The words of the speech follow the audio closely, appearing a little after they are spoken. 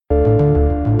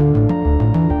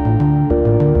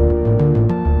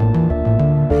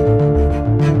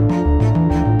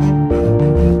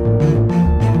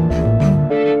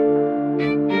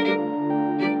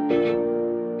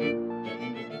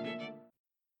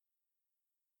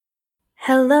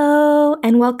Hello,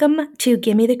 and welcome to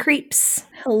Gimme the Creeps.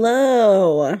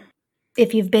 Hello.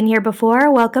 If you've been here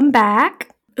before, welcome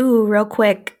back. Ooh, real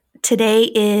quick.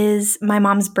 Today is my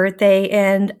mom's birthday,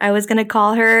 and I was going to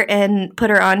call her and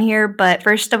put her on here, but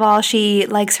first of all, she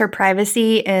likes her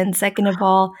privacy, and second of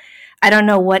all, I don't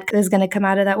know what is going to come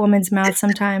out of that woman's mouth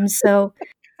sometimes, so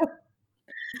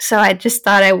I just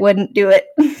thought I wouldn't do it.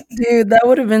 Dude, that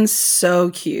would have been so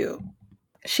cute.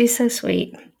 She's so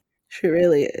sweet. She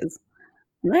really is.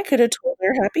 And I could have told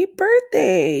her happy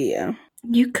birthday.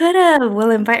 You could have.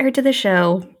 We'll invite her to the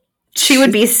show. She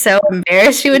would be so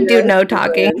embarrassed. She would do no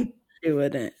talking. She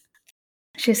wouldn't.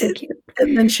 She's so cute.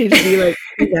 And then she'd be like,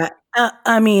 yeah,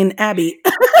 Abby.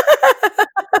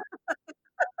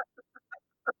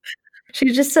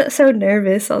 She's just so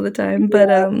nervous all the time. But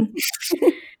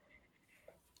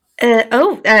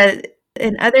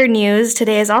in other news,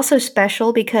 today is also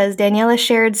special because Daniela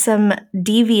shared some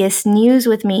devious news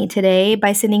with me today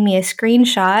by sending me a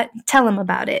screenshot. Tell them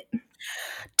about it.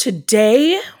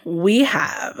 Today we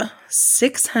have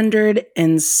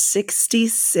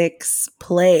 666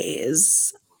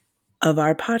 plays of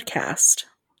our podcast.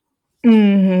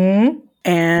 Mm-hmm.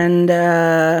 And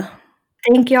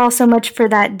thank you all so much for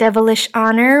that devilish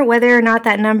honor. Whether or not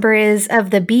that number is of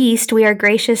the beast, we are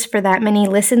gracious for that many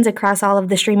listens across all of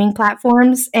the streaming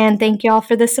platforms. And thank you all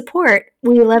for the support.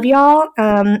 We love y'all.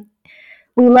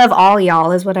 We love all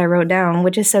y'all is what I wrote down,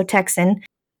 which is so Texan.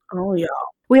 All y'all.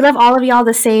 We love all of y'all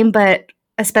the same, but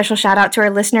a special shout out to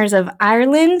our listeners of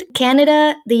Ireland,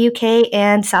 Canada, the UK,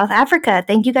 and South Africa.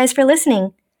 Thank you guys for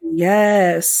listening.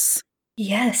 Yes.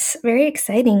 Yes, very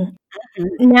exciting.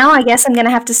 Mm-hmm. Now I guess I'm going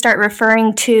to have to start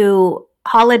referring to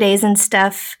holidays and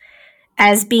stuff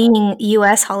as being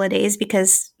U.S. holidays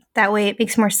because that way it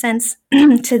makes more sense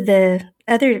to the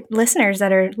other listeners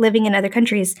that are living in other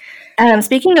countries.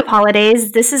 Speaking of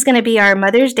holidays, this is going to be our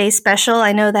Mother's Day special.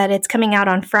 I know that it's coming out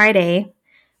on Friday,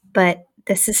 but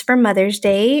this is for Mother's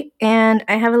Day, and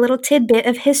I have a little tidbit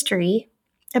of history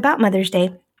about Mother's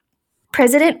Day.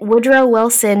 President Woodrow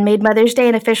Wilson made Mother's Day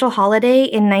an official holiday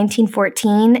in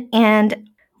 1914, and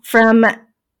from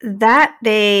that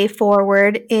day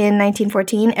forward in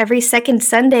 1914, every second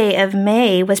Sunday of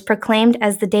May was proclaimed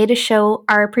as the day to show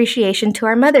our appreciation to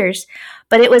our mothers.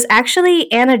 But it was actually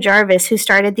Anna Jarvis who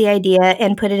started the idea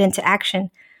and put it into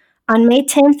action. On May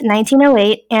 10th,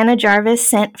 1908, Anna Jarvis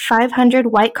sent 500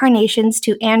 white carnations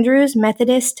to Andrews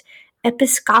Methodist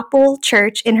Episcopal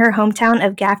Church in her hometown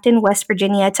of Grafton, West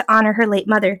Virginia, to honor her late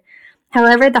mother.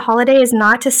 However, the holiday is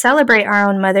not to celebrate our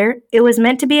own mother. It was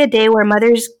meant to be a day where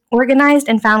mothers organized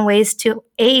and found ways to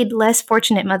aid less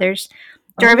fortunate mothers.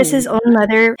 Jarvis's own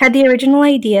mother had the original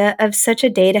idea of such a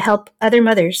day to help other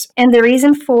mothers. And the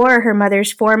reason for her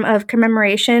mother's form of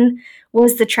commemoration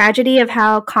was the tragedy of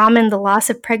how common the loss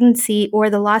of pregnancy or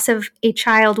the loss of a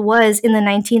child was in the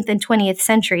 19th and 20th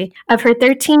century. Of her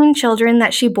 13 children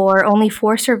that she bore, only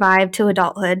 4 survived to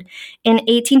adulthood. In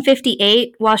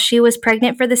 1858, while she was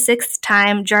pregnant for the 6th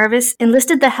time, Jarvis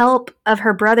enlisted the help of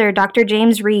her brother, Dr.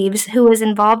 James Reeves, who was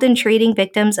involved in treating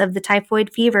victims of the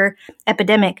typhoid fever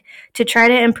epidemic, to try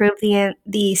to improve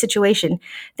the situation.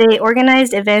 They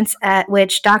organized events at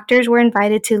which doctors were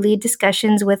invited to lead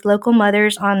discussions with local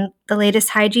mothers on the latest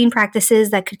hygiene practices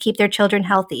that could keep their children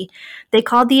healthy. They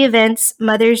called the events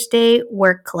Mother's Day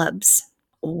work clubs.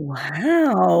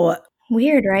 Wow.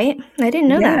 Weird, right? I didn't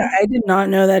know that. I did not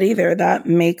know that either. That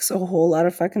makes a whole lot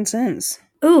of fucking sense.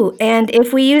 Ooh, and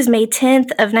if we use May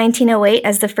 10th of 1908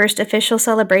 as the first official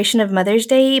celebration of Mother's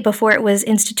Day before it was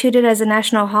instituted as a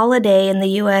national holiday in the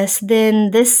U.S.,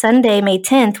 then this Sunday, May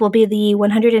 10th, will be the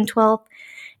 112th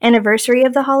anniversary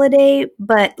of the holiday,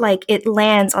 but it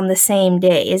lands on the same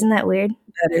day. Isn't that weird?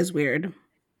 That is weird.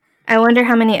 I wonder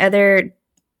how many other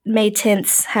May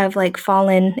 10ths have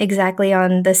fallen exactly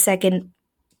on the second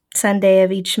Sunday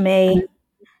of each May,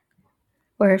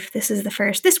 or if this is the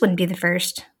first. This wouldn't be the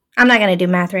first. I'm not going to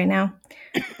do math right now.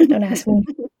 Don't ask me.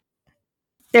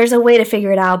 There's a way to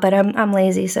figure it out, but I'm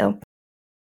lazy, so.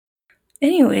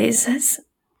 Anyways, that's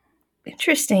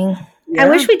interesting. Yeah. I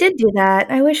wish we did do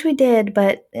that. I wish we did,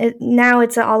 but now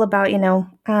it's all about,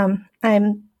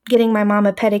 I'm getting my mom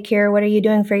a pedicure. What are you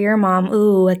doing for your mom?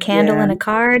 Ooh, a candle and a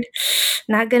card.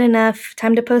 Not good enough.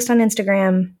 Time to post on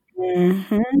Instagram.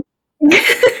 Mm-hmm.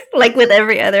 Like with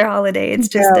every other holiday. It's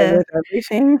just with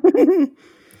everything.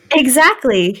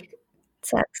 Exactly. It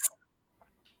sucks.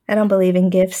 I don't believe in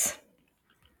gifts.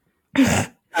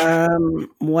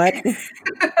 What?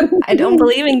 I don't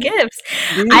believe in gifts.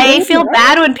 I feel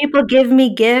bad when people give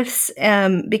me gifts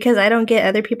because I don't get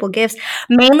other people gifts.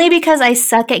 Mainly because I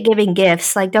suck at giving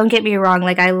gifts. Don't get me wrong.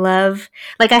 I have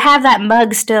that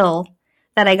mug still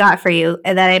that I got for you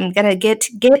and that I'm gonna get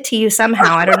to you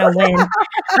somehow. I don't know when,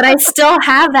 but I still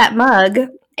have that mug.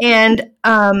 And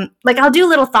like I'll do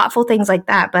little thoughtful things like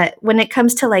that. But when it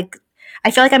comes to like,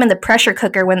 I feel like I'm in the pressure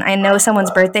cooker when I know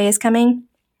someone's birthday is coming.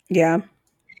 Yeah.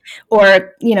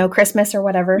 Or, you know, Christmas or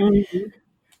whatever. Mm-hmm.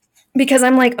 Because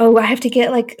I'm like, oh, I have to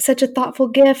get like such a thoughtful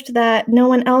gift that no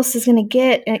one else is going to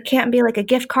get. And it can't be like a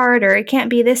gift card or it can't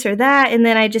be this or that. And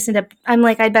then I just end up, I'm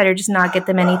like, I better just not get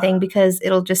them anything because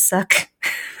it'll just suck.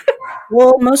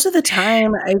 Well, most of the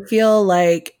time, I feel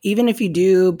like even if you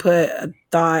do put a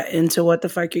thought into what the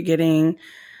fuck you're getting,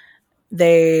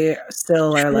 they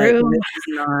still are like, this is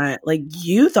not, like,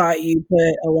 you thought you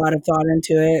put a lot of thought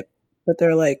into it, but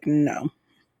they're like, no,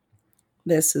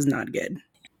 this is not good.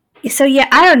 So, yeah,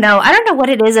 I don't know. I don't know what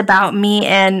it is about me.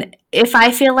 And if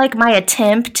I feel like my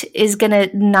attempt is going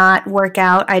to not work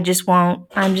out, I just won't.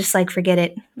 I'm just like, forget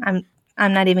it. I'm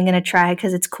not even going to try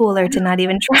because it's cooler to not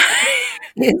even try.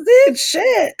 Is it?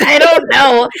 Shit. I don't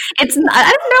know. I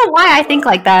don't know why I think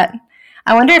like that.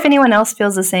 I wonder if anyone else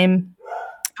feels the same.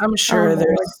 I'm sure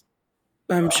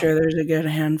there's a good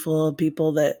handful of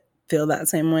people that feel that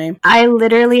same way. I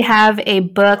literally have a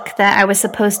book that I was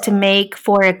supposed to make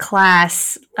for a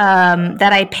class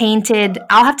that I painted.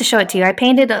 I'll have to show it to you. I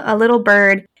painted a little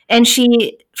bird, and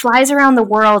she flies around the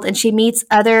world, and she meets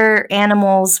other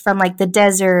animals from like the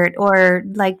desert or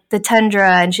like the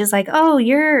tundra, and she's like, oh,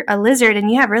 you're a lizard and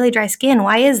you have really dry skin.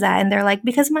 Why is that? And they're like,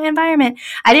 because of my environment.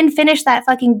 I didn't finish that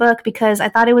fucking book because I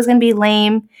thought it was going to be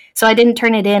lame, so I didn't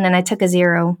turn it in, and I took a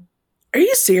 0. Are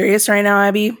you serious right now,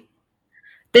 Abby?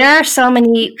 There are so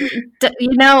many,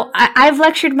 you know, I've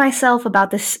lectured myself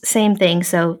about this same thing,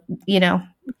 so, you know,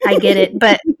 I get it.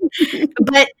 But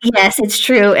yes, it's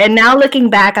true. And now looking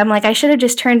back, I'm like, I should have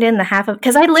just turned in the half of,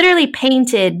 because I literally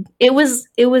painted. It was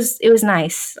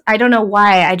nice. I don't know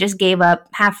why I just gave up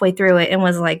halfway through it and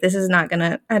was like, this is not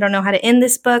gonna. I don't know how to end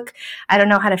this book. I don't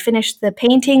know how to finish the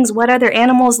paintings. What other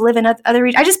animals live in other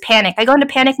regions? I just panic. I go into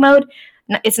panic mode.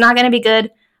 It's not gonna be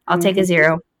good. I'll take a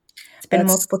 0. It's been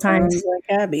multiple times.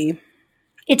 Like Abby.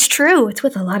 It's true. It's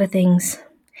with a lot of things.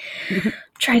 I'm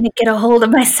trying to get a hold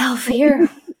of myself here.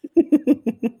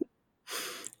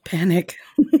 Panic.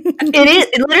 It is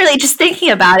literally just thinking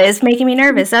about it is making me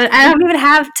nervous. I don't even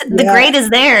have the grade is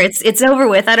there. It's over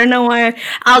with. I don't know why.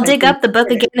 I'll dig up the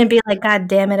book again and be like, God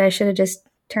damn it! I should have just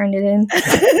turned it in.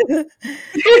 I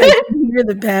can hear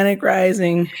the panic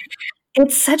rising.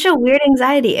 It's such a weird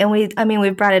anxiety, and we've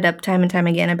brought it up time and time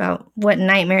again about what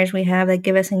nightmares we have that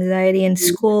give us anxiety in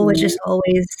school, which is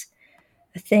always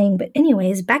a thing. But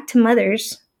anyways, back to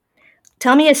mothers.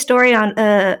 Tell me a story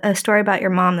about your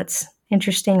mom that's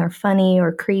interesting or funny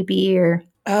or creepy or.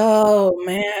 Oh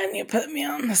man, you put me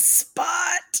on the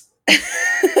spot.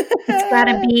 It's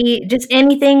gotta be just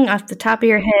anything off the top of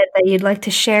your head that you'd like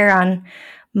to share on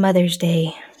Mother's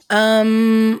Day.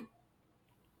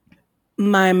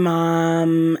 My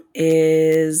mom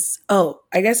is,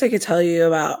 I guess I could tell you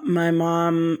about my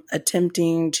mom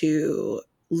attempting to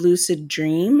lucid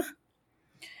dream.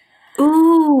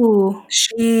 Ooh.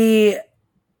 She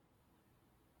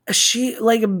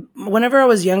like, whenever I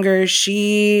was younger,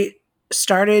 she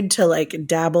started to like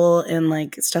dabble in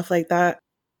like stuff like that.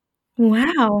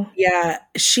 Wow. Yeah.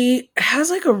 She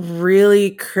has like a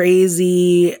really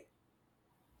crazy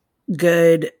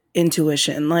good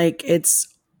intuition. Like, it's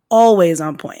always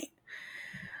on point.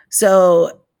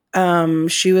 So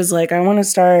she was like, I want to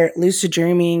start lucid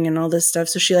dreaming and all this stuff.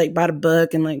 So she like bought a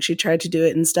book and like she tried to do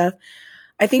it and stuff.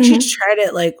 I think she tried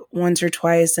it like once or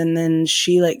twice, and then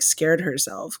she like scared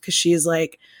herself because she's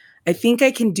like, I think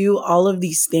I can do all of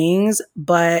these things,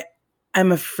 but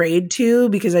I'm afraid to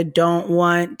because I don't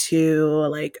want to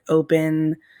like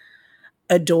open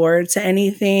a door to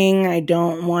anything. I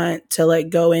don't want to like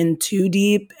go in too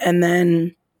deep and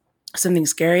then something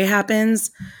scary happens.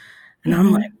 And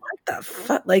I'm like, what the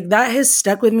fuck? Like, that has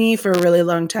stuck with me for a really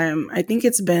long time. I think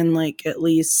it's been like at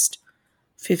least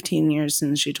 15 years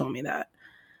since she told me that.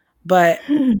 But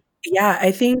yeah,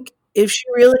 I think if she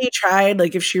really tried,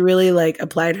 like if she really like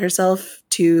applied herself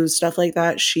to stuff like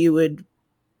that, she would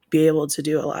be able to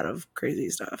do a lot of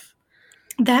crazy stuff.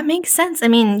 That makes sense. I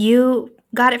mean, you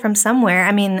got it from somewhere.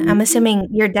 I mean, I'm assuming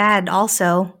your dad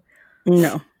also.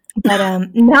 No. But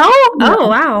no? Oh,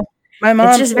 wow. My mom,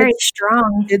 it's just very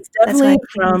strong. It's definitely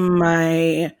from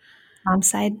my mom's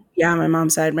side. Yeah, my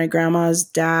mom's side. My grandma's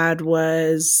dad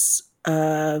was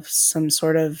some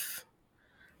sort of.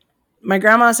 My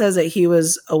grandma says that he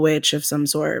was a witch of some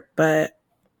sort, but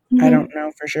I don't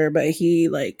know for sure. But he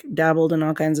like dabbled in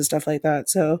all kinds of stuff like that.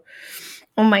 So,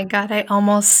 oh my God, I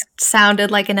almost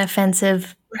sounded like an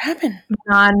offensive. What happened?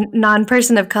 Non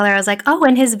person of color. I was like, oh,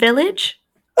 in his village.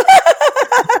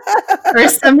 or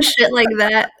some shit like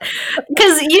that.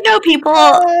 Because,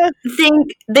 people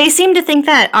seem to think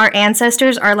that our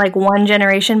ancestors are like one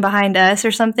generation behind us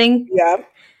or something. Yeah.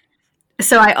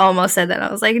 So I almost said that.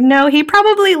 I was like, no, he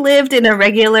probably lived in a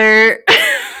regular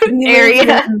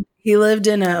area. He lived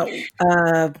in a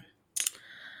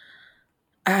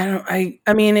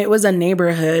I mean, it was a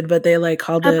neighborhood, but they like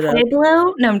called it a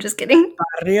pueblo. No, I'm just kidding.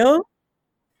 barrio.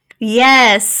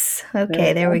 Yes.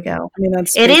 Okay, there we go. I mean,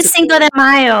 that's it is Cinco de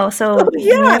Mayo, so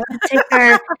yeah.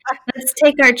 let's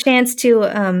take our chance to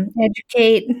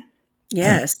educate.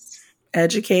 Yes,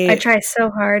 educate. I try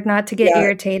so hard not to get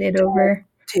irritated over.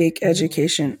 Take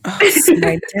education. Oh,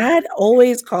 my dad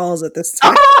always calls at this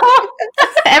time.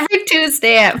 Every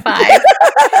Tuesday at 5.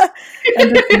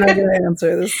 I'm just not going to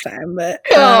answer this time, but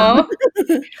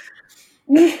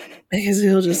because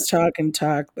he'll just talk and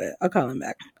talk, but I'll call him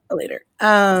back later.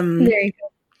 There you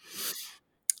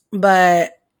go.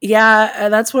 But yeah,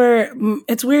 that's where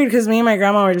it's weird because me and my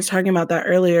grandma were just talking about that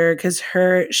earlier because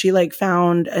she like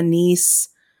found a niece,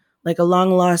 like a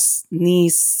long lost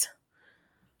niece.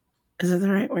 Is that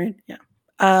the right word? Yeah.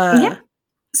 Yeah.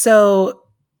 So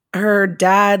her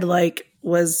dad like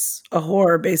was a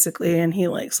whore basically, and he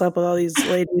like slept with all these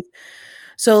ladies.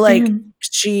 So like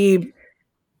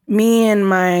me and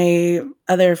my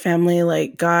other family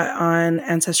like got on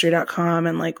ancestry.com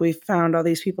and like we found all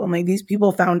these people and like these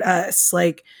people found us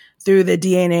like through the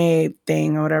DNA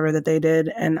thing or whatever that they did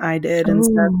and I did and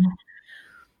stuff.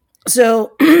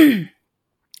 So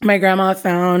my grandma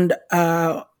found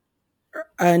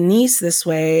a niece this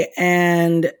way,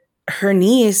 and her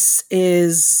niece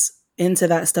is into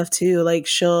that stuff too. Like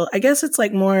I guess it's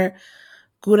like more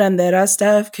curandera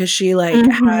stuff because she like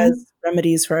has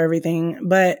remedies for everything.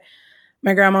 But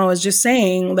my grandma was just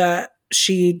saying that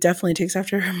she definitely takes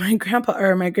after my grandpa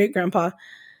or my great grandpa.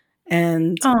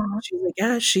 And she's like,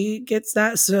 yeah, she gets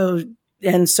that. So,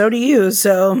 and so do you.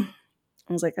 So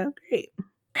I was like, oh, great.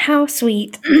 How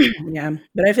sweet. Yeah.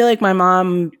 But I feel like my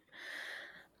mom,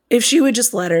 if she would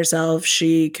just let herself,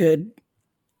 she could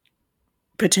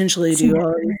potentially do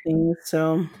all these things.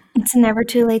 So it's never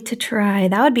too late to try.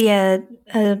 That would be a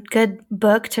good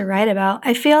book to write about.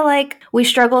 I feel like we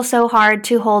struggle so hard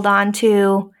to hold on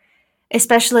to,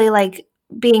 especially like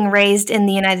being raised in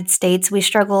the United States, we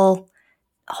struggle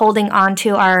holding on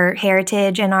to our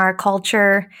heritage and our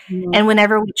culture. And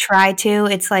whenever we try to,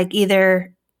 it's like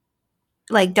either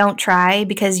like don't try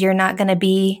because you're not going to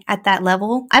be at that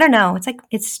level. I don't know. It's like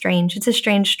it's strange. It's a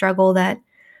strange struggle that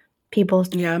people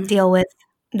deal with.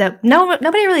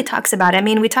 Nobody really talks about it. I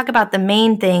mean, we talk about the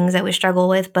main things that we struggle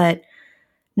with, but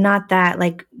not that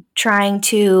like trying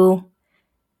to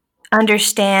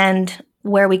understand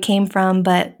where we came from,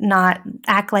 but not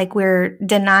act like we're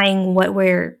denying what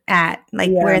we're at.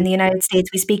 Like we're in the United States,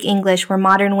 we speak English, we're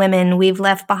modern women, we've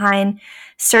left behind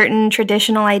certain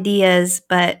traditional ideas,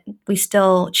 but we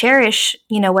still cherish,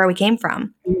 where we came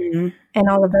from and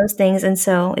all of those things. And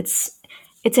so it's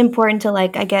important to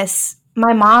like, I guess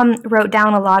my mom wrote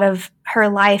down a lot of her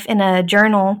life in a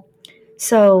journal.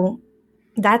 So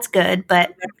that's good.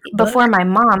 But before my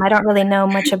mom, I don't really know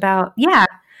much about,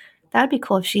 that would be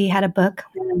cool if she had a book,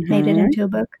 made it into a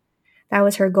book. That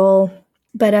was her goal.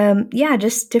 But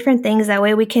just different things. That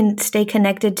way we can stay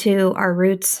connected to our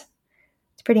roots.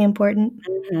 It's pretty important.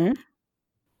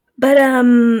 But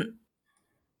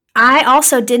I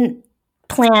also didn't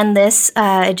plan this.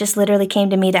 It just literally came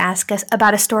to me to ask us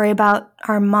about a story about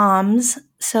our moms.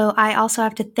 So I also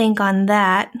have to think on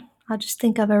that. I'll just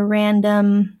think of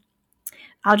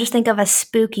a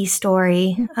spooky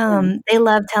story. They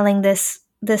love telling this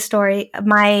story.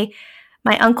 My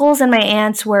uncles and my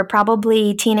aunts were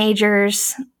probably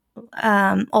teenagers,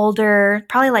 older,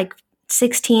 probably like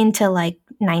 16 to like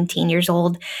 19 years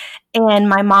old. And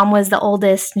my mom was the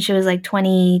oldest, and she was like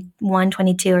 21,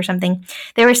 22 or something.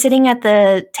 They were sitting at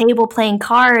the table playing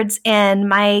cards, and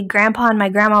my grandpa and my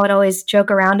grandma would always joke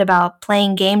around about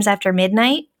playing games after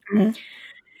midnight.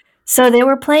 So they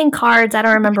were playing cards. I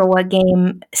don't remember what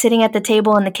game, sitting at the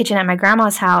table in the kitchen at my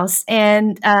grandma's house.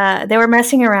 And they were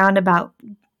messing around about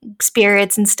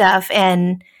spirits and stuff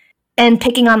and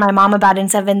picking on my mom about it and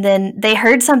stuff. And then they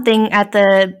heard something at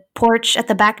the porch at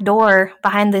the back door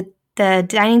behind the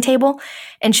dining table.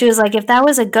 And she was like, if that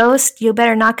was a ghost, you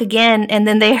better knock again. And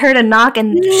then they heard a knock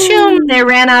and shoom, they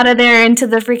ran out of there into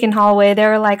the freaking hallway. They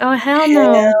were like, oh, hell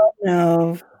no. Hell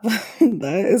no.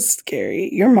 That is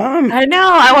scary. Your mom. I know.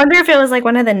 I wonder if it was like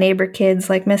one of the neighbor kids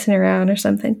like messing around or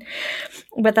something.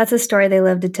 But that's a story they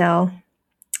love to tell.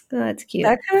 Oh, that's cute.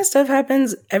 That kind of stuff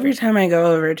happens every time I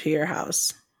go over to your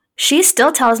house. She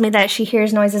still tells me that she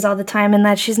hears noises all the time and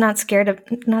that she's not scared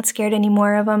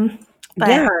anymore of them. But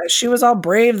yeah, she was all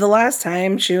brave the last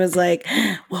time. She was like,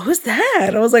 what was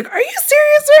that? I was like, are you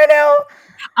serious right now?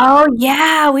 oh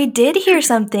yeah, we did hear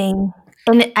something.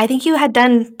 And I think you had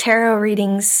done tarot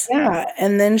readings. Yeah.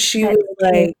 And then she That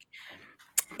was day. like,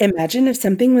 imagine if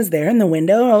something was there in the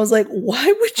window. I was like, why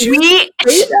would you We,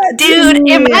 say that to dude,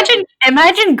 me?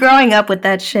 imagine growing up with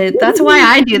that shit. That's why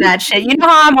I do that shit. You know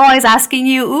how I'm always asking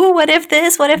you, ooh, what if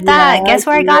this? What if Yeah, that? Guess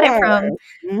where I got you it from? are.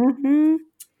 Mm-hmm.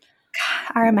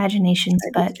 Our imaginations,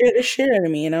 It but scared the shit out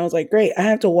of me. And I was like, great, I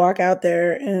have to walk out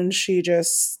there. And she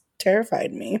just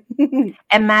terrified me.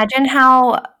 imagine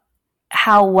how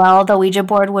well the Ouija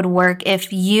board would work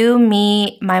if you,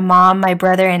 me, my mom, my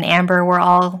brother, and Amber were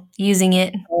all using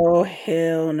it. Oh,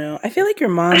 hell no. I feel like your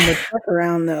mom would fuck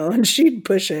around though, and she'd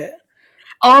push it.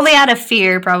 Only out of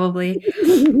fear, probably.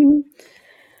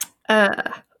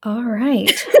 All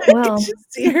right. Well,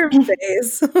 Just see her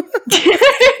face.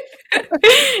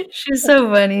 she's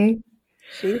so funny.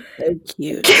 She's so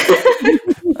cute.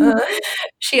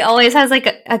 She always has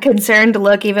like a concerned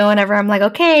look, even whenever I'm like,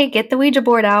 okay, get the Ouija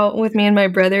board out with me and my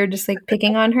brother, just like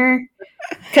picking on her.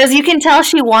 Because you can tell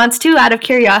she wants to out of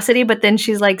curiosity, but then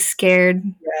she's like scared.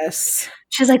 Yes.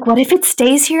 She's like, what if it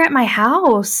stays here at my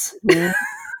house? Yeah.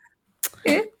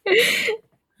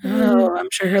 Oh, I'm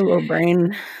sure her little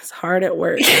brain is hard at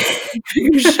work.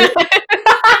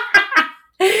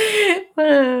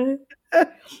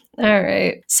 All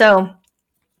right. So,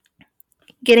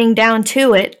 getting down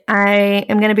to it, I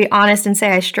am going to be honest and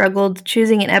say I struggled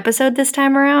choosing an episode this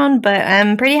time around, but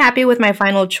I'm pretty happy with my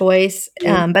final choice.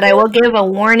 But I will give a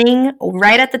warning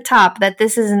right at the top that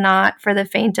this is not for the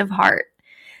faint of heart.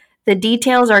 The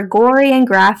details are gory and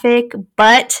graphic,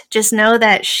 but just know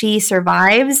that she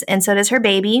survives, and so does her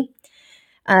baby.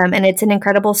 And it's an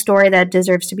incredible story that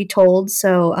deserves to be told.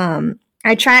 So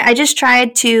I just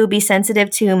tried to be sensitive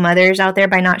to mothers out there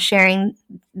by not sharing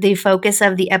the focus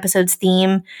of the episode's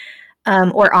theme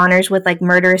or honors with like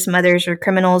murderous mothers or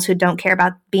criminals who don't care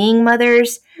about being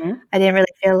mothers. Mm-hmm. I didn't really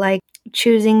feel like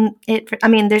choosing it. I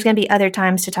mean, there's going to be other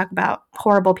times to talk about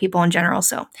horrible people in general.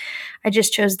 So I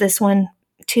just chose this one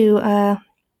to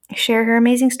share her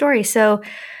amazing story. So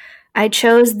I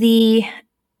chose the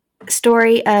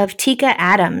story of Tika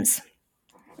Adams.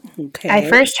 Okay. I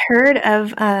first heard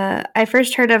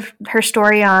of her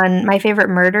story on My Favorite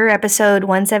Murder, episode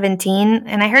 117,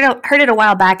 and I heard it a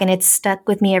while back, and it's stuck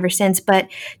with me ever since. But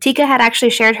Tika had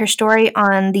actually shared her story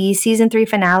on the season 3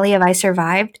 finale of I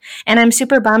Survived, and I'm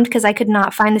super bummed because I could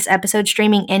not find this episode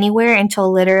streaming anywhere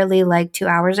until literally like 2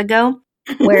 hours ago,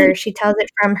 where she tells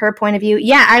it from her point of view.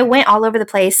 Yeah, I went all over the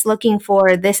place looking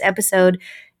for this episode.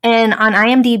 And on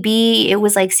IMDb, it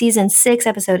was like season 6,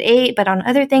 episode 8, but on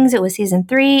other things, it was season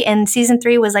 3. And season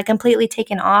 3 was like completely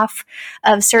taken off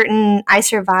of certain I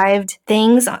Survived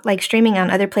things, like streaming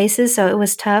on other places. So it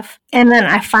was tough. And then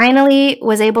I finally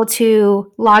was able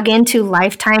to log into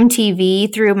Lifetime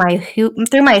TV through my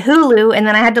Hulu. And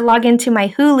then I had to log into my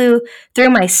Hulu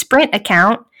through my Sprint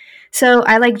account. So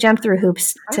I like jumped through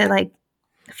hoops to like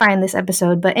find this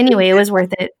episode. But anyway, it was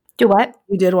worth it. Do what?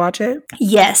 You did watch it?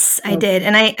 Yes, I did.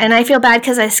 And I feel bad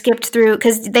because I skipped through,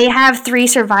 because they have 3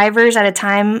 survivors at a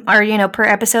time, or, per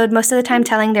episode, most of the time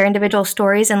telling their individual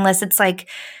stories, unless it's like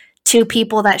 2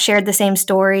 people that shared the same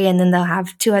story and then they'll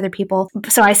have 2 other people.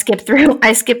 So I skipped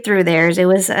through theirs. It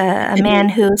was a man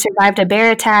who survived a bear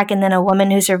attack and then a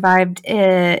woman who survived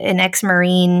an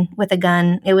ex-Marine with a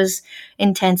gun. It was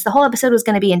intense. The whole episode was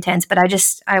going to be intense, but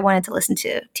I wanted to listen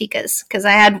to Tika's because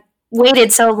I had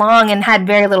waited so long and had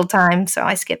very little time, so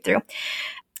I skipped through.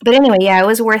 But anyway, yeah, it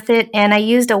was worth it. And I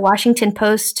used a Washington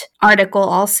Post article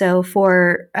also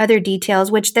for other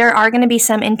details, which there are going to be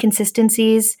some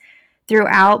inconsistencies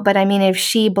throughout. But I mean, if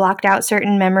she blocked out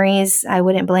certain memories, I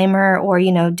wouldn't blame her, or,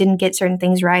 didn't get certain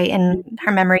things right and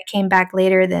her memory came back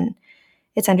later, then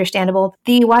it's understandable.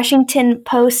 The Washington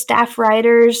Post staff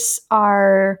writers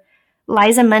are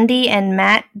Liza Mundy and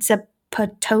Matt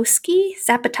Zapotowski.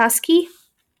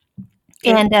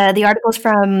 And the article's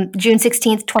from June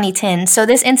 16th, 2010. So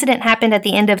this incident happened at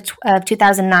the end of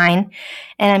 2009,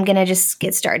 and I'm going to just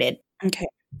get started. Okay.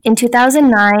 In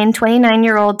 2009,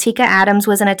 29-year-old Tika Adams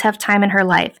was in a tough time in her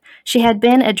life. She had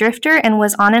been a drifter and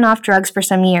was on and off drugs for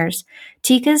some years.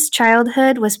 Tika's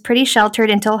childhood was pretty sheltered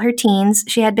until her teens.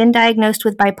 She had been diagnosed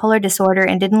with bipolar disorder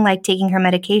and didn't like taking her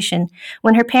medication.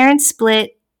 When her parents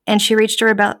split and she reached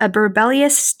a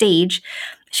rebellious stage,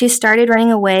 she started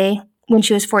running away when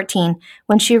she was 14.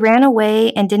 When she ran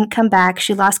away and didn't come back,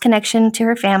 she lost connection to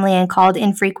her family and called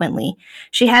infrequently.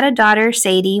 She had a daughter,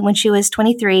 Sadie, when she was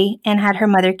 23 and had her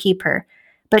mother keep her.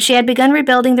 But she had begun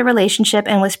rebuilding the relationship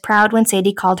and was proud when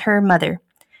Sadie called her mother.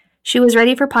 She was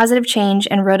ready for positive change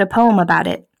and wrote a poem about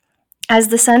it. As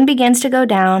the sun begins to go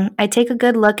down, I take a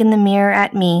good look in the mirror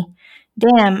at me.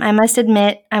 Damn, I must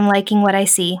admit, I'm liking what I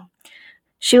see.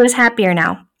 She was happier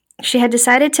now. She had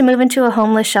decided to move into a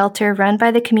homeless shelter run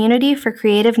by the Community for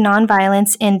Creative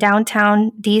Nonviolence in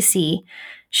downtown D.C.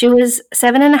 She was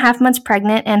 7.5 months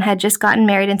pregnant and had just gotten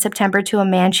married in September to a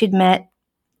man she'd met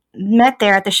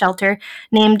there at the shelter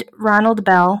named Ronald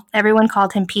Bell. Everyone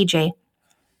called him PJ.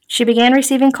 She began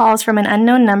receiving calls from an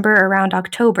unknown number around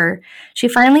October. She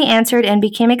finally answered and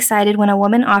became excited when a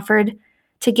woman offered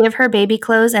to give her baby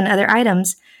clothes and other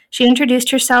items. She introduced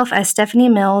herself as Stephanie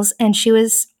Mills, and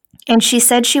she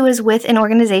said she was with an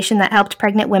organization that helped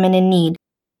pregnant women in need.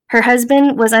 Her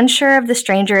husband was unsure of the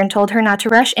stranger and told her not to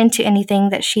rush into anything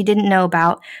that she didn't know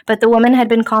about, but the woman had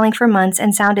been calling for months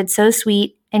and sounded so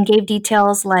sweet and gave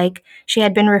details like she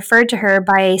had been referred to her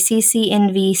by a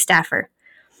CCNV staffer.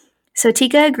 So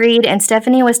Tika agreed, and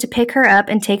Stephanie was to pick her up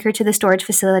and take her to the storage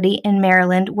facility in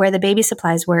Maryland where the baby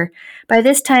supplies were. By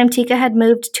this time, Tika had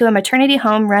moved to a maternity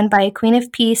home run by Queen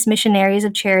of Peace Missionaries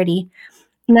of Charity.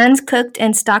 Nuns cooked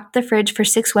and stocked the fridge for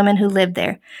 6 women who lived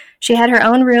there. She had her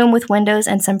own room with windows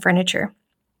and some furniture.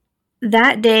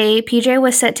 That day, PJ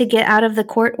was set to get out of the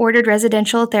court-ordered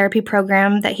residential therapy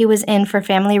program that he was in for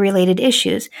family-related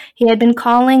issues. He had been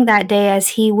calling that day as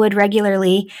he would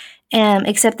regularly,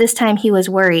 except this time he was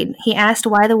worried. He asked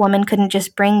why the woman couldn't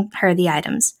just bring her the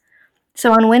items.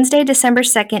 So on Wednesday, December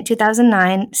 2nd,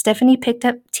 2009, Stephanie picked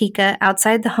up Tika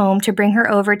outside the home to bring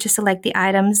her over to select the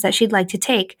items that she'd like to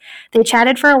take. They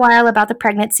chatted for a while about the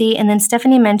pregnancy, and then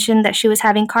Stephanie mentioned that she was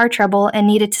having car trouble and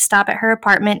needed to stop at her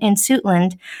apartment in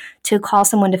Suitland to call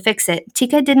someone to fix it.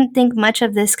 Tika didn't think much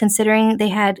of this considering they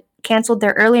had canceled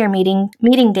their earlier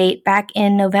meeting date back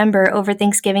in November over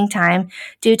Thanksgiving time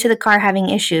due to the car having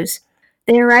issues.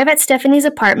 They arrive at Stephanie's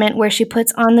apartment where she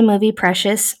puts on the movie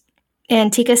Precious,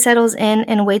 and Tika settles in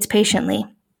and waits patiently.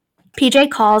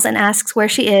 PJ calls and asks where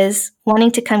she is,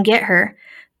 wanting to come get her.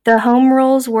 The home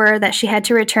rules were that she had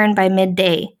to return by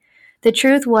midday. The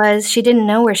truth was she didn't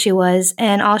know where she was,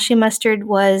 and all she mustered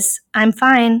was, "I'm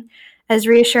fine," as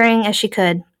reassuring as she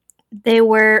could. They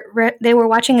were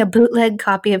watching a bootleg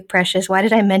copy of Precious. Why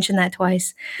did I mention that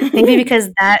twice? Maybe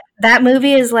because that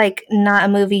movie is like not a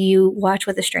movie you watch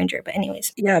with a stranger. But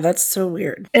anyways. Yeah, that's so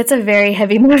weird. It's a very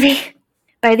heavy movie.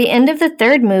 By the end of the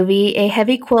third movie, a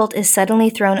heavy quilt is suddenly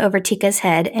thrown over Tika's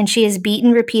head, and she is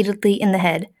beaten repeatedly in the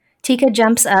head. Tika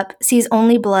jumps up, sees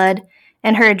only blood,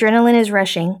 and her adrenaline is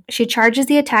rushing. She charges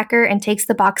the attacker and takes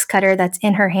the box cutter that's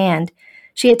in her hand.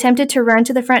 She attempted to run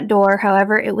to the front door,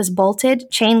 however, it was bolted,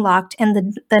 chain-locked,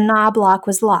 and the knob lock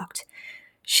was locked.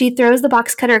 She throws the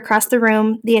box cutter across the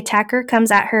room, the attacker comes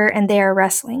at her, and they are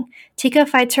wrestling. Tika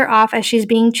fights her off as she's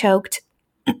being choked.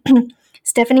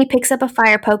 Stephanie picks up a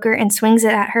fire poker and swings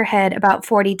it at her head about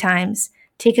 40 times.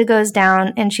 Tika goes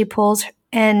down, and she pulls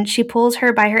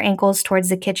her by her ankles towards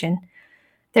the kitchen.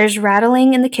 There's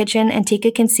rattling in the kitchen, and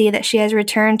Tika can see that she has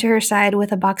returned to her side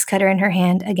with a box cutter in her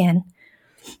hand again.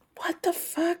 What the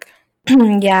fuck?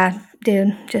 Yeah,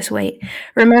 dude, just wait.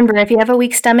 Remember, if you have a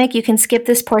weak stomach, you can skip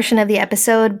this portion of the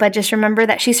episode, but just remember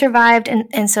that she survived,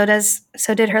 and so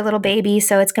did her little baby,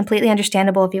 so it's completely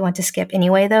understandable if you want to skip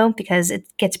anyway, though, because it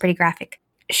gets pretty graphic.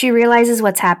 She realizes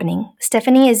what's happening.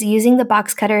 Stephanie is using the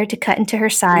box cutter to cut into her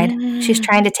side. She's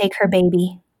trying to take her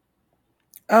baby.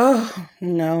 Oh,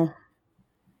 no.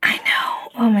 I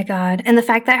know. Oh, my God. And the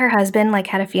fact that her husband,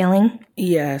 had a feeling.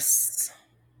 Yes.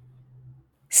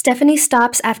 Stephanie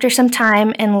stops after some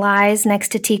time and lies next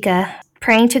to Tika,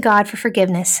 praying to God for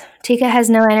forgiveness. Tika has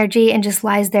no energy and just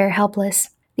lies there helpless.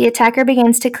 The attacker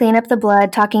begins to clean up the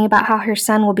blood, talking about how her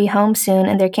son will be home soon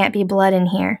and there can't be blood in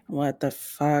here. What the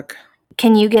fuck?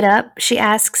 Can you get up? She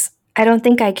asks. I don't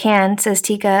think I can, says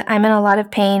Tika. I'm in a lot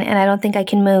of pain and I don't think I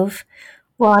can move.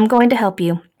 Well, I'm going to help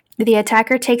you. The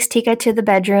attacker takes Tika to the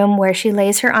bedroom where she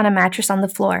lays her on a mattress on the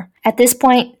floor. At this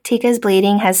point, Tika's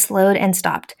bleeding has slowed and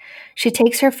stopped. She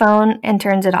takes her phone and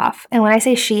turns it off. And when I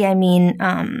say she, I mean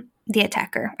the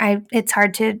attacker. It's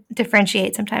hard to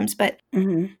differentiate sometimes, but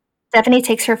Stephanie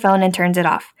takes her phone and turns it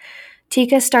off.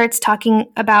 Tika starts talking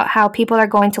about how people are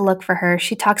going to look for her.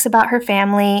 She talks about her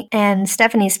family and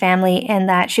Stephanie's family and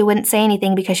that she wouldn't say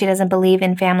anything because she doesn't believe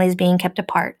in families being kept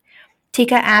apart.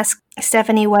 Tika asked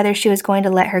Stephanie whether she was going to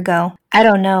let her go. I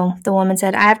don't know, the woman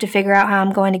said. I have to figure out how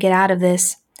I'm going to get out of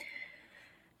this.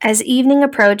 As evening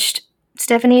approached,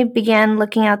 Stephanie began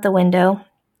looking out the window.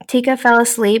 Tika fell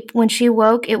asleep. When she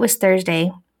woke, it was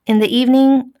Thursday. In the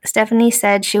evening, Stephanie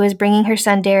said she was bringing her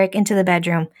son Derek into the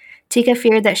bedroom. Tika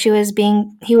feared that he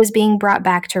was being brought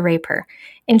back to rape her.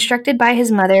 Instructed by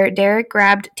his mother, Derek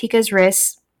grabbed Tika's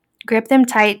wrists, gripped them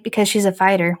tight because she's a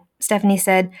fighter. Stephanie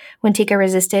said when Tika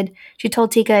resisted. She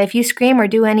told Tika, if you scream or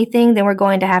do anything, then we're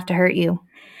going to have to hurt you.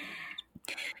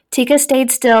 Tika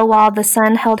stayed still while the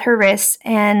son held her wrists,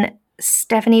 and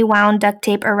Stephanie wound duct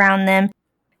tape around them.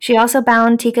 She also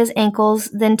bound Tika's ankles,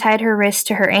 then tied her wrists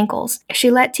to her ankles.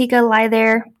 She let Tika lie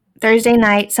there Thursday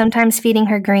night, sometimes feeding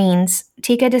her greens.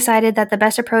 Tika decided that the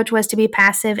best approach was to be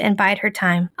passive and bide her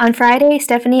time. On Friday,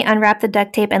 Stephanie unwrapped the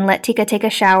duct tape and let Tika take a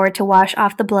shower to wash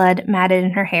off the blood matted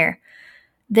in her hair.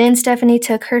 Then Stephanie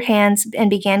took her hands and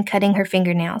began cutting her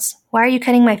fingernails. Why are you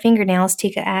cutting my fingernails?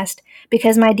 Tika asked.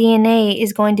 Because my DNA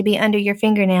is going to be under your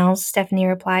fingernails, Stephanie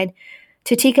replied.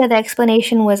 To Tika, the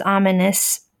explanation was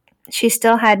ominous. She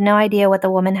still had no idea what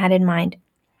the woman had in mind.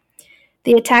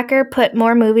 The attacker put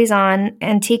more movies on,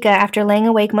 and Tika, after laying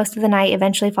awake most of the night,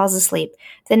 eventually falls asleep.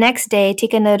 The next day,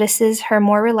 Tika notices her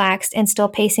more relaxed and still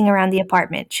pacing around the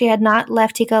apartment. She had not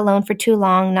left Tika alone for too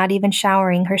long, not even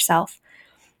showering herself.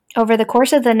 Over the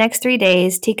course of the next 3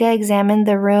 days, Tika examined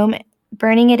the room,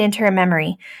 burning it into her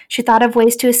memory. She thought of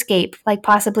ways to escape, like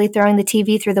possibly throwing the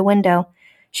TV through the window.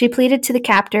 She pleaded to the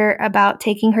captor about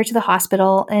taking her to the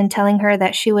hospital and telling her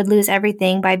that she would lose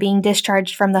everything by being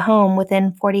discharged from the home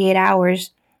within 48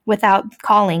 hours without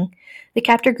calling. The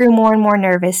captor grew more and more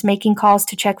nervous, making calls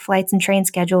to check flights and train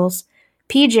schedules.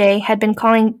 PJ had been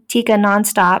calling Tika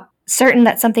nonstop, certain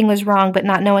that something was wrong but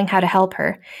not knowing how to help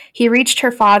her. He reached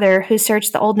her father, who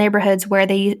searched the old neighborhoods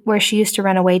where she used to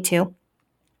run away to.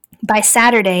 By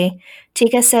Saturday,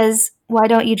 Tika says, "Why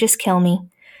don't you just kill me?"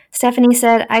 Stephanie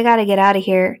said, "I gotta get out of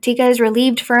here." Tika is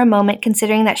relieved for a moment,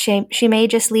 considering that she may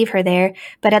just leave her there,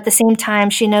 but at the same time,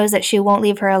 she knows that she won't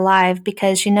leave her alive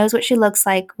because she knows what she looks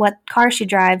like, what car she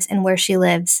drives, and where she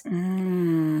lives.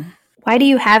 Why do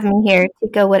you have me here?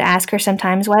 Tika would ask her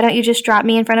sometimes. Why don't you just drop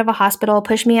me in front of a hospital,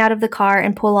 push me out of the car,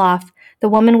 and pull off? The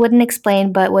woman wouldn't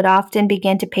explain, but would often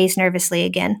begin to pace nervously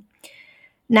again.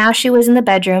 Now she was in the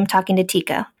bedroom talking to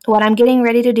Tika. "What I'm getting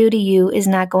ready to do to you is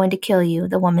not going to kill you,"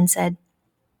 the woman said.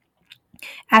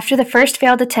 After the first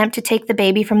failed attempt to take the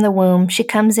baby from the womb, she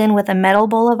comes in with a metal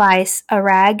bowl of ice, a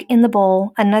rag in the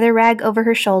bowl, another rag over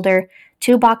her shoulder,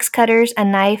 2 box cutters, a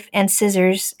knife, and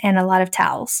scissors, and a lot of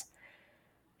towels.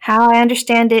 How I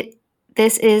understand it,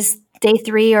 this is day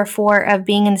 3 or 4 of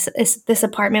being in this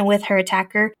apartment with her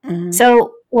attacker. Mm-hmm.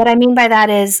 So what I mean by that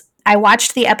is I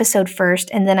watched the episode first,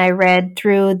 and then I read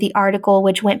through the article,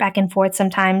 which went back and forth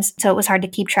sometimes, so it was hard to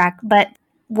keep track. But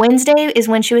Wednesday is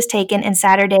when she was taken, and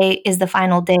Saturday is the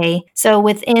final day. So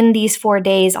within these 4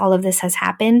 days, all of this has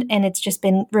happened, and it's just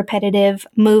been repetitive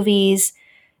movies,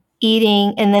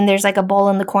 eating, and then there's like a bowl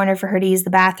in the corner for her to use the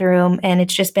bathroom, and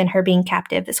it's just been her being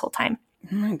captive this whole time.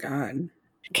 Oh my God.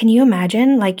 Can you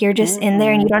imagine? Like, you're just in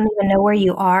there and you don't even know where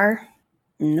you are?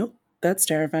 Nope. That's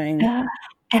terrifying.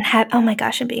 Oh my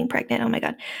gosh, I'm being pregnant. Oh my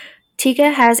God.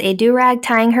 Tika has a do-rag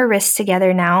tying her wrists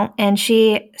together now, and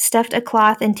she stuffed a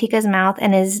cloth in Tika's mouth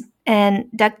and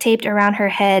duct taped around her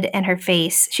head and her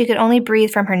face. She could only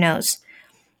breathe from her nose.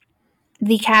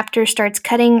 The captor starts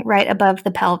cutting right above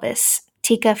the pelvis.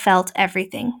 Tika felt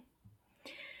everything.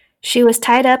 She was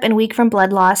tied up and weak from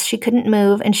blood loss. She couldn't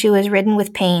move, and she was ridden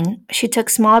with pain. She took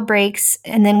small breaks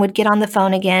and then would get on the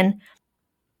phone again.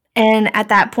 And at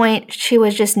that point, she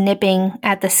was just nipping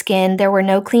at the skin. There were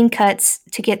no clean cuts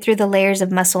to get through the layers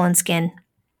of muscle and skin.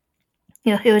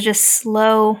 You know, it was just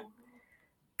slow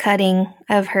cutting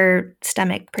of her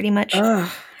stomach, pretty much. Ugh.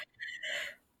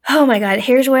 Oh my God,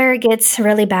 here's where it gets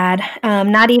really bad.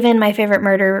 Not even my favorite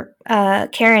murder,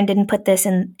 Karen didn't put this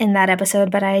in that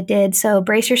episode, but I did. So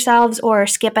brace yourselves or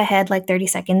skip ahead like 30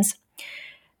 seconds.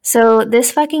 So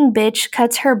this fucking bitch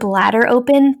cuts her bladder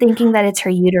open thinking that it's her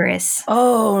uterus.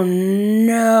 Oh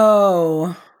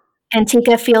no. And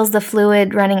Tika feels the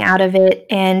fluid running out of it,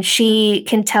 and she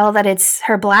can tell that it's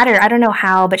her bladder. I don't know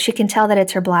how, but she can tell that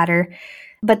it's her bladder.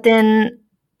 But then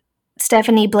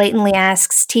Stephanie blatantly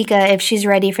asks Tika if she's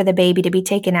ready for the baby to be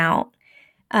taken out.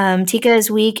 Tika is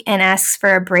weak and asks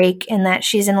for a break and that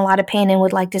she's in a lot of pain and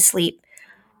would like to sleep.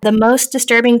 The most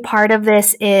disturbing part of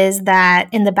this is that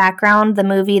in the background, the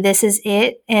movie This Is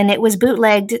It, and it was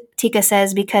bootlegged, Tika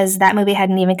says, because that movie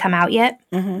hadn't even come out yet.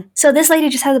 Mm-hmm. So this lady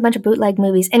just has a bunch of bootleg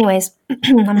movies. Anyways,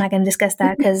 I'm not going to discuss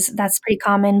that because that's pretty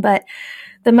common. But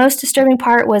the most disturbing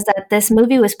part was that this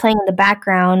movie was playing in the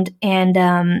background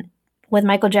and with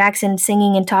Michael Jackson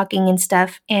singing and talking and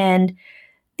stuff. And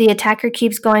the attacker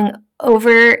keeps going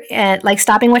over and like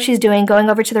stopping what she's doing, going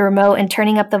over to the remote and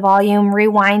turning up the volume,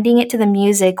 rewinding it to the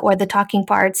music or the talking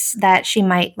parts that she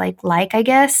might like, I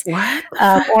guess.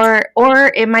 What?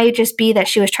 Or it might just be that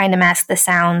she was trying to mask the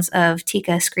sounds of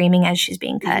Tika screaming as she's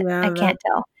being cut. Yeah, I can't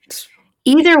tell.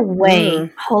 Either way,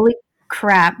 holy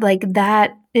crap. Like,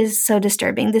 that is so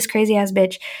disturbing. This crazy ass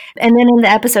bitch. And then in the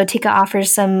episode, Tika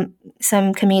offers some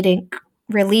comedic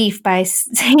relief by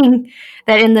saying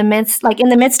that in the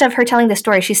midst of her telling the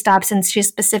story, she stops and she's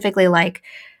specifically like,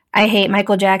 I hate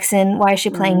Michael Jackson. Why is she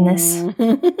playing this?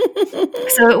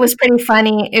 So it was pretty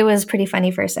funny. It was pretty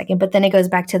funny for a second, but then it goes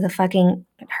back to the fucking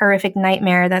horrific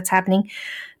nightmare that's happening.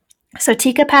 So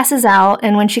Tika passes out,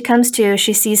 and when she comes to,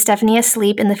 she sees Stephanie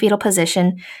asleep in the fetal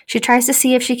position. She tries to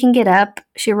see if she can get up.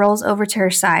 She rolls over to her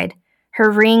side.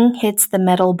 Her ring hits the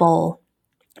metal bowl.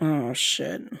 Oh,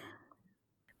 shit.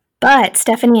 But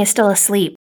Stephanie is still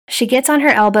asleep. She gets on her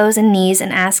elbows and knees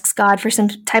and asks God for some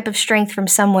type of strength from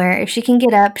somewhere. If she can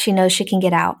get up, she knows she can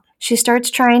get out. She starts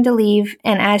trying to leave,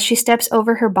 and as she steps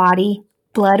over her body,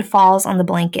 blood falls on the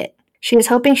blanket. She is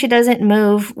hoping she doesn't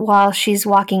move while she's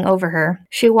walking over her.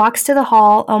 She walks to the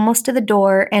hall, almost to the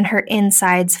door, and her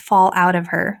insides fall out of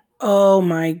her. Oh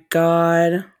my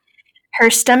God.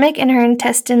 Her stomach and her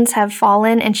intestines have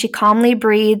fallen, and she calmly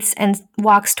breathes and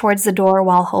walks towards the door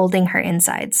while holding her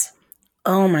insides.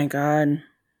 Oh my God.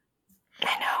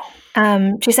 I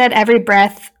know. She said every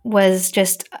breath was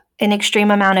just an extreme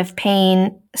amount of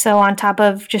pain. So on top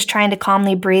of just trying to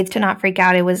calmly breathe to not freak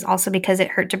out, it was also because it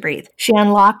hurt to breathe. She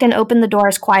unlocked and opened the door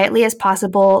as quietly as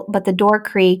possible, but the door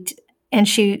creaked and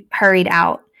she hurried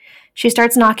out. She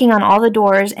starts knocking on all the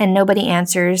doors and nobody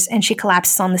answers, and she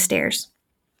collapses on the stairs.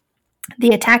 The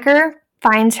attacker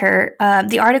finds her.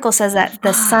 The article says that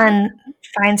the son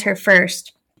finds her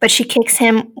first, but she kicks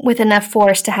him with enough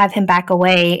force to have him back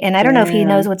away. And I don't know if he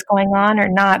knows what's going on or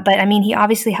not, but I mean, he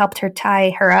obviously helped her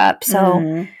tie her up.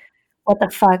 So what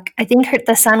the fuck? I think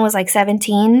the son was like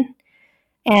 17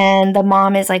 and the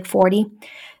mom is like 40.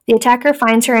 The attacker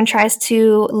finds her and tries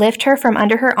to lift her from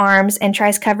under her arms and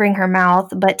tries covering her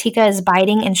mouth, but Tika is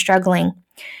biting and struggling.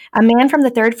 A man from the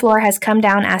third floor has come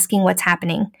down asking what's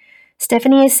happening.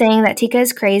 Stephanie is saying that Tika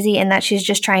is crazy and that she's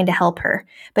just trying to help her.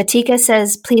 But Tika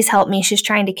says, please help me, she's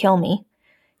trying to kill me.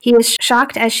 He is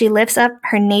shocked as she lifts up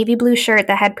her navy blue shirt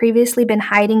that had previously been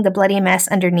hiding the bloody mess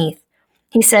underneath.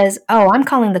 He says, oh, I'm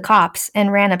calling the cops,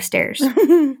 and ran upstairs.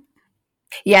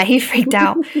 Yeah, he freaked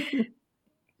out.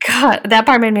 God, that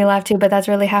part made me laugh too, but that's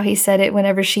really how he said it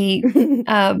whenever she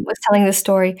was telling the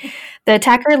story. The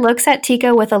attacker looks at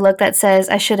Tika with a look that says,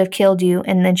 I should have killed you,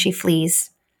 and then she flees.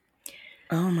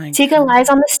 Oh my Tika God. lies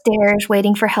on the stairs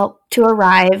waiting for help to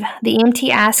arrive. The EMT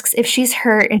asks if she's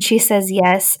hurt, and she says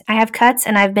yes. I have cuts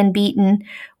and I've been beaten.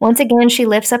 Once again, she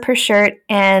lifts up her shirt,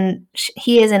 and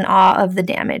he is in awe of the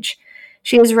damage.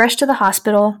 She is rushed to the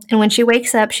hospital, and when she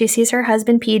wakes up, she sees her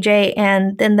husband, PJ,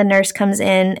 and then the nurse comes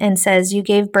in and says, you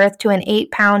gave birth to an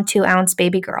 8-pound, 2-ounce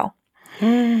baby girl.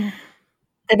 The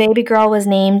baby girl was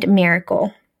named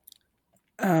Miracle.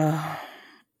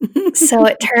 So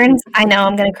it turns, I know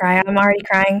I'm going to cry. I'm already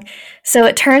crying. So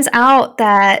it turns out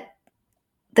that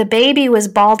the baby was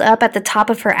balled up at the top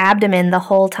of her abdomen the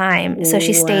whole time. So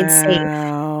she stayed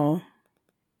safe.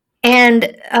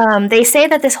 And they say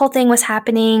that this whole thing was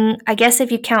happening, I guess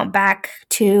if you count back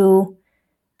to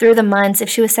through the months, if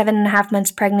she was 7.5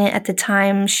 months pregnant at the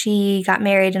time she got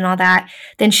married and all that,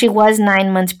 then she was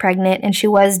 9 months pregnant and she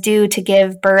was due to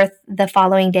give birth the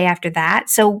following day after that.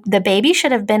 So the baby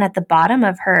should have been at the bottom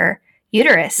of her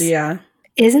uterus. Yeah.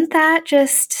 Isn't that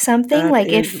just something? That like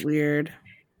is if weird.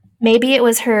 Maybe it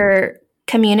was her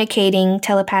communicating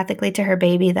telepathically to her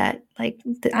baby that like,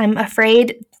 I'm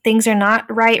afraid things are not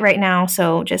right now.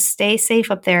 So just stay safe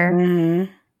up there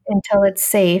until it's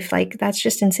safe. Like, that's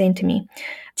just insane to me.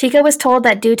 Tika was told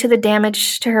that due to the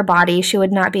damage to her body, she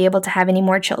would not be able to have any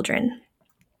more children.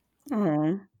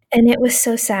 And it was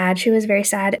so sad. She was very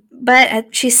sad.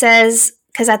 But she says,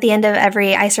 because at the end of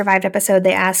every I Survived episode,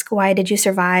 they ask, why did you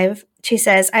survive? She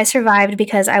says, I survived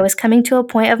because I was coming to a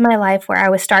point of my life where I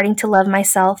was starting to love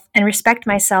myself and respect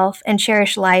myself and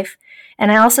cherish life.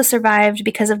 And I also survived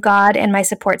because of God and my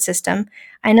support system.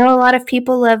 I know a lot of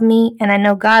people love me, and I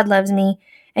know God loves me.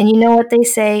 And you know what they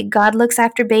say, God looks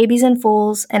after babies and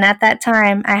fools. And at that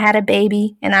time, I had a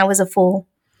baby, and I was a fool.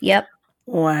 Yep.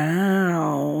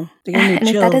 Wow. And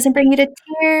if that doesn't bring you to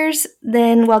tears,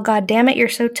 then, well, God damn it, you're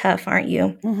so tough, aren't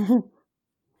you?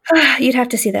 You'd have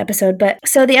to see the episode. But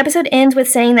so the episode ends with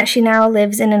saying that she now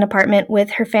lives in an apartment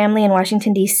with her family in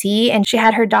Washington, D.C., and she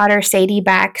had her daughter Sadie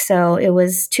back. So it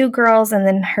was 2 girls and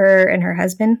then her and her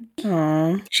husband.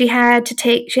 Aww. She had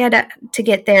to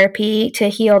get therapy to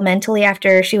heal mentally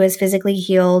after she was physically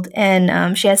healed,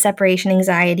 and she has separation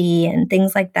anxiety and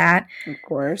things like that. Of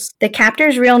course. The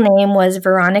captor's real name was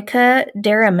Veronica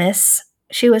Deramus.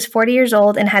 She was 40 years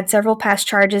old and had several past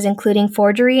charges, including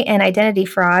forgery and identity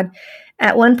fraud.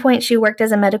 At one point, she worked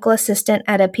as a medical assistant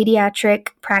at a pediatric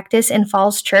practice in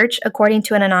Falls Church, according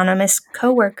to an anonymous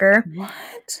coworker.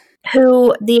 What?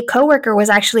 Who the coworker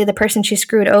was actually the person she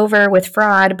screwed over with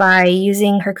fraud by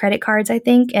using her credit cards, I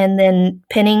think, and then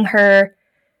pinning her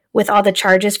with all the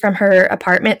charges from her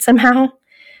apartment somehow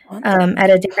at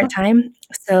a different time.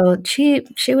 So she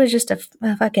was just a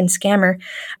fucking scammer.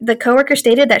 The coworker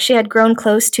stated that she had grown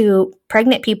close to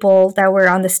pregnant people that were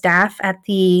on the staff at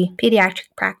the pediatric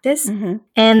practice, and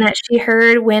that she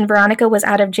heard when Veronica was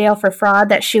out of jail for fraud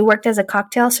that she worked as a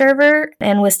cocktail server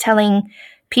and was telling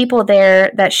people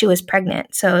there that she was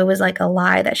pregnant. So it was like a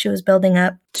lie that she was building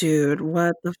up. Dude,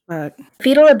 what the fuck?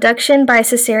 Fetal abduction by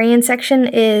cesarean section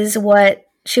is what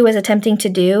she was attempting to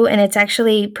do, and it's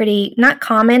actually pretty not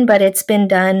common, but it's been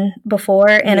done before.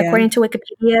 And according to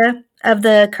Wikipedia, of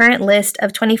the current list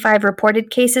of 25 reported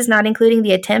cases, not including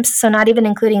the attempts, so not even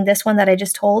including this one that I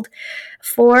just told,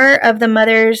 4 of the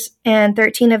mothers and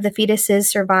 13 of the fetuses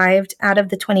survived out of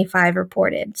the 25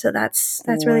 reported. So that's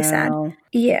really sad.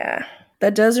 Yeah.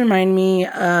 That does remind me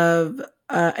of,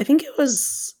 I think it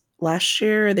was last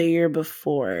year or the year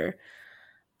before,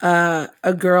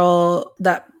 a girl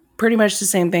that pretty much the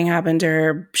same thing happened to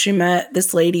her. She met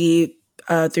this lady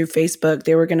through Facebook.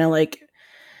 They were going to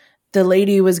the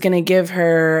lady was going to give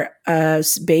her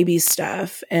baby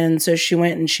stuff. And so she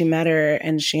went and she met her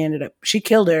and she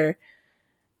killed her.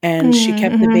 And she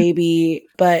kept the baby,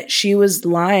 but she was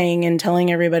lying and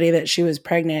telling everybody that she was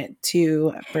pregnant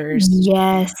too at first.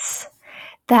 Yes.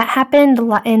 That happened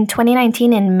in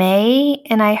 2019 in May,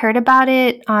 and I heard about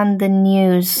it on the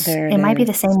news. It might be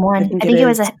the same one. I think it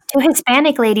was 2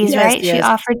 Hispanic ladies, right?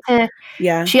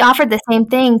 Yes. She offered the same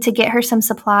thing to get her some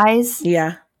supplies.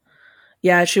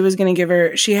 Yeah, she was going to give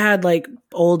her, she had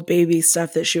old baby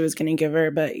stuff that she was going to give her,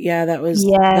 but that was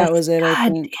it, I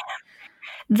think.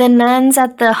 The nuns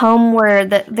at the home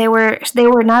they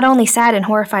were not only sad and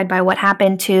horrified by what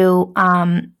happened to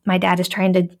my dad is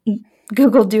trying to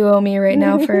Google Duo me right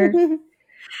now for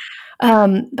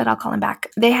but I'll call him back.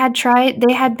 They had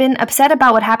been upset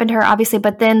about what happened to her, obviously,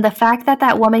 but then the fact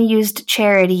that woman used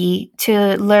charity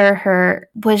to lure her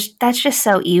that's just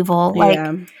so evil.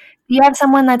 You have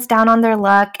someone that's down on their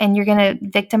luck and you're going to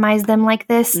victimize them like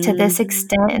this to this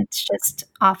extent. It's just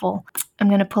awful. I'm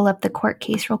going to pull up the court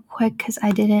case real quick because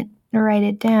I didn't write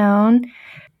it down.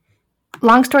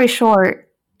 Long story short,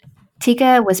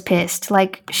 Tika was pissed.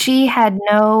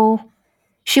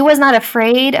 She was not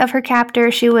afraid of her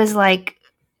captor. She was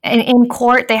in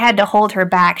court, they had to hold her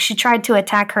back. She tried to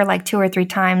attack her 2 or 3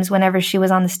 times whenever she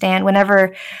was on the stand,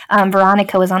 whenever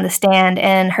Veronica was on the stand,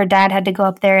 and her dad had to go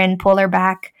up there and pull her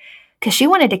back because she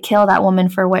wanted to kill that woman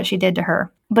for what she did to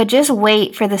her. But just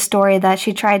wait for the story that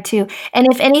she tried to. And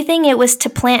if anything, it was to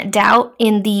plant doubt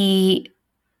in the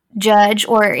judge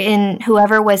or in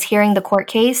whoever was hearing the court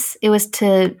case. It was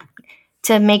to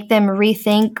make them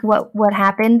rethink what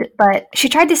happened. But she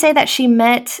tried to say that she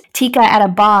met Tika at a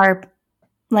bar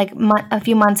a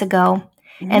few months ago,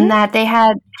 and that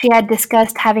she had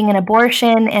discussed having an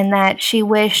abortion and that she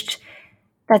wished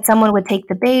that someone would take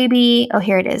the baby. Oh,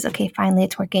 here it is. Okay, finally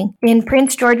it's working. In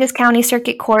Prince George's County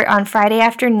Circuit Court on Friday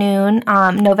afternoon,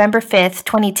 November 5th,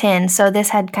 2010. So this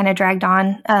had kind of dragged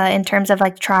on in terms of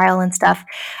trial and stuff.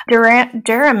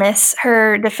 Duramus,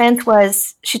 her defense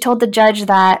was, she told the judge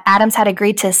that Adams had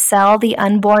agreed to sell the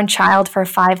unborn child for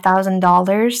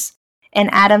 $5,000, and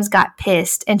Adams got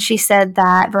pissed. And she said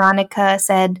that Veronica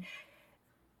said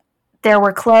there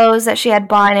were clothes that she had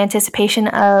bought in anticipation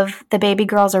of the baby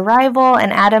girl's arrival,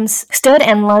 and Adams stood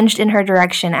and lunged in her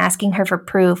direction, asking her for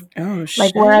proof. Oh,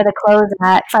 shit. Where are the clothes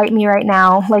at? Fight me right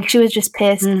now. She was just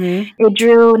pissed. It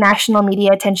drew national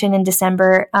media attention in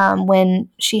December when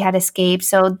she had escaped,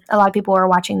 so a lot of people were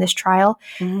watching this trial.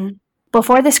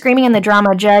 Before the screaming and the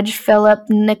drama, Judge Philip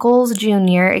Nichols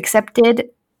Jr. accepted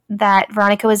that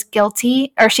Veronica was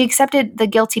guilty, or she accepted the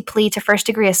guilty plea to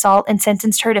first-degree assault and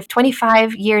sentenced her to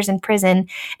 25 years in prison.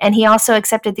 And he also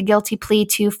accepted the guilty plea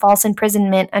to false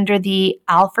imprisonment under the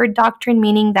Alford Doctrine,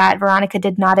 meaning that Veronica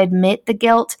did not admit the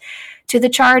guilt to the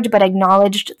charge, but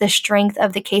acknowledged the strength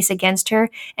of the case against her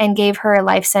and gave her a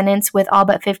life sentence with all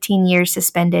but 15 years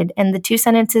suspended. And the 2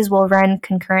 sentences will run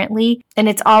concurrently, and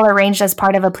it's all arranged as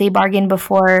part of a plea bargain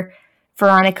before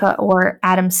Veronica or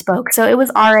Adam spoke. So it was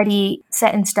already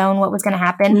set in stone what was going to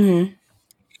happen.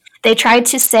 They tried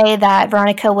to say that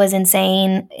Veronica was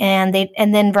insane, and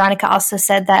then Veronica also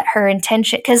said that her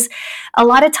intention, because a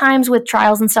lot of times with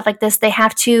trials and stuff like this, they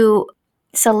have to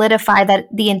solidify that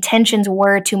the intentions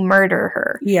were to murder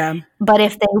her. Yeah. But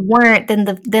if they weren't, then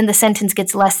the sentence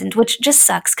gets lessened, which just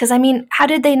sucks. Because, I mean, how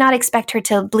did they not expect her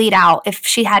to bleed out if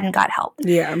she hadn't got help?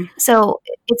 Yeah. So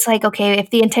it's like, okay, if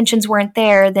the intentions weren't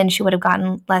there, then she would have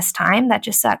gotten less time. That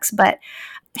just sucks. But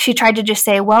she tried to just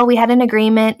say, well, we had an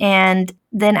agreement, and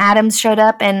then Adams showed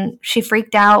up and she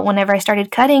freaked out whenever I started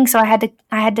cutting, so I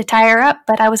had to tie her up,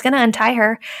 but I was going to untie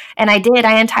her, and I did.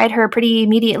 I untied her pretty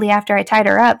immediately after I tied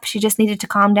her up. She just needed to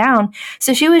calm down.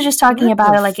 So she was just talking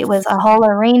about it like it was a whole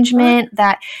arrangement,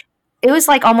 that it was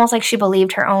like almost like she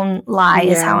believed her own lie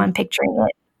is how I'm picturing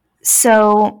it.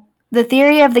 So the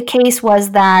theory of the case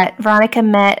was that Veronica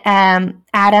met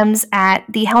Adams at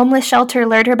the homeless shelter,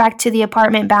 lured her back to the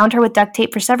apartment, bound her with duct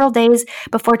tape for several days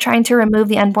before trying to remove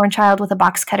the unborn child with a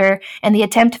box cutter, and the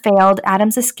attempt failed.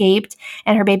 Adams escaped,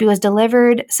 and her baby was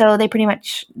delivered. So they pretty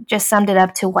much just summed it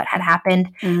up to what had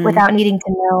happened without needing to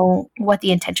know what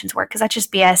the intentions were, because that's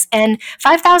just BS. And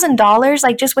 $5,000,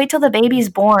 like, just wait till the baby's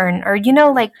born, or, you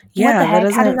know, like, what the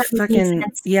heck? How does that make any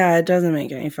sense? Yeah, it doesn't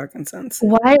make any fucking sense.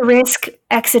 Why risk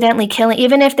accidentally killing?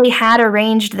 Even if they had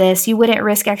arranged this, you wouldn't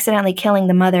risk accidentally killing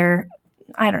the mother.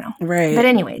 I don't know. Right. But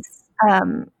anyways,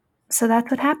 so that's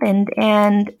what happened.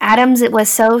 And Adams, it was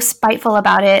so spiteful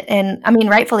about it. And I mean,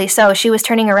 rightfully so. She was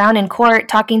turning around in court,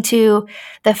 talking to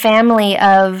the family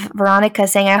of Veronica,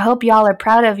 saying, I hope y'all are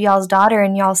proud of y'all's daughter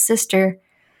and y'all's sister.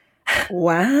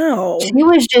 Wow. She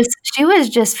was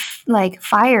just like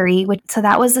fiery. So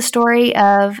that was the story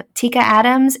of Tika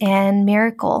Adams and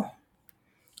Miracle.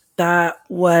 That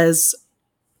was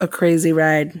a crazy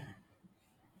ride.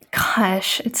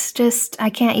 Gosh, it's just, I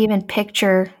can't even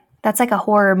picture. That's like a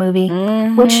horror movie,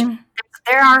 which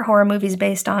there are horror movies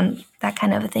based on that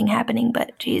kind of a thing happening,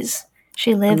 but geez,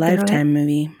 she lived a Lifetime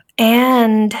movie.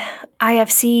 And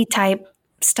IFC type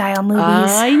style movies.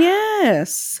 Ah,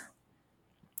 yes.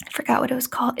 I forgot what it was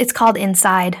called. It's called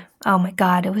Inside. Oh my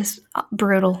God, it was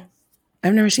brutal.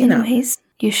 I've never seen that.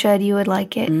 You should. You would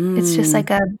like it. It's just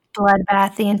like a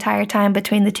bloodbath the entire time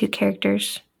between the two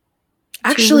characters.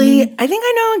 Actually, I think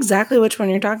I know exactly which one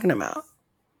you're talking about.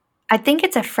 I think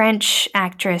it's a French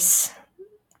actress,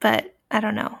 but I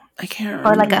don't know. I can't remember.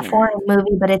 Or like a foreign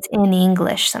movie, but it's in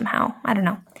English somehow. I don't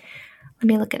know. Let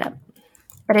me look it up.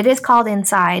 But it is called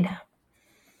Inside.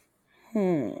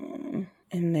 And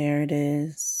there it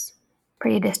is.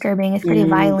 Pretty disturbing. It's pretty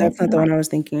violent. That's not the one I was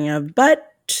thinking of,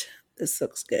 but this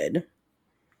looks good.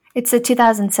 It's a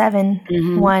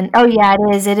 2007 one. Oh, yeah,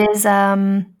 it is. It is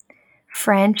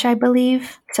French, I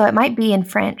believe. So it might be in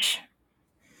French.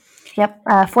 Yep.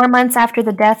 4 months after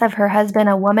the death of her husband,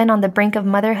 a woman on the brink of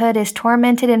motherhood is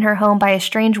tormented in her home by a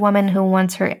strange woman who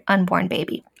wants her unborn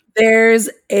baby. There's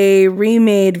a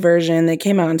remade version that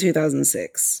came out in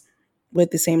 2006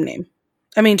 with the same name.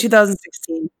 I mean,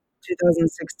 2016.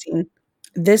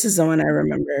 This is the one I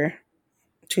remember.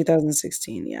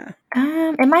 2016, yeah.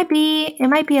 It might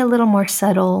be a little more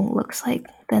subtle, looks like,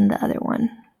 than the other one.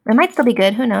 It might still be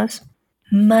good. Who knows?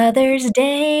 Mother's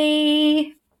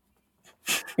Day.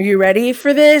 Are you ready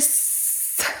for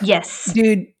this? Yes.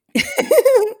 Dude,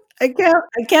 I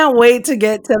can't wait to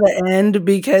get to the end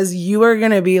because you are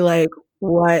going to be like,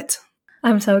 what?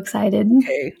 I'm so excited.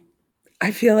 Okay.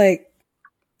 I feel like,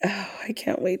 I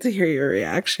can't wait to hear your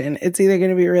reaction. It's either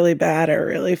going to be really bad or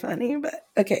really funny, but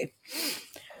okay.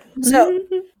 So,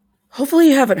 hopefully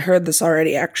you haven't heard this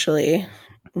already, actually.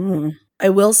 I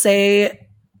will say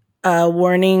a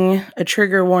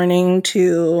trigger warning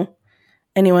to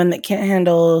anyone that can't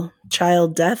handle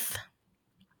child death.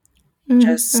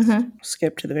 Just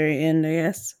skip to the very end, I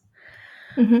guess.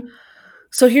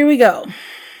 So here we go.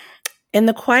 In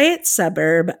the quiet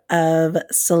suburb of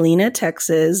Salina,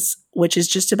 Texas, which is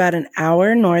just about an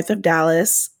hour north of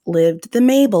Dallas, lived the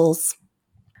Mabels.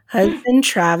 Husband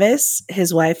Travis,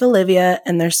 his wife Olivia,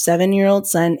 and their 7-year-old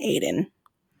son Aiden.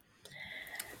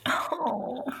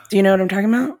 Oh. Do you know what I'm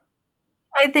talking about?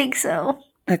 I think so.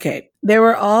 Okay. They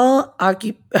were all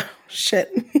shit.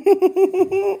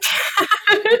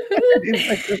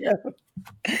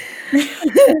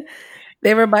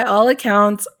 They were, by all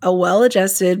accounts, a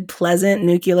well-adjusted, pleasant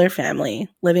nuclear family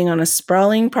living on a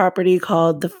sprawling property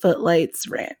called the Footlights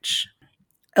Ranch.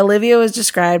 Olivia was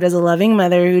described as a loving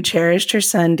mother who cherished her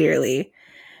son dearly.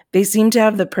 They seemed to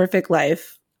have the perfect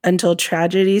life until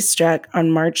tragedy struck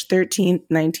on March 13th,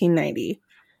 1990,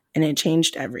 and it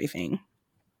changed everything.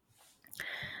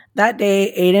 That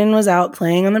day, Aiden was out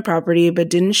playing on the property but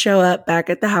didn't show up back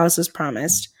at the house as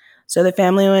promised, so the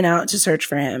family went out to search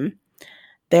for him.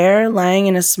 There, lying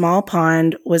in a small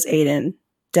pond, was Aiden,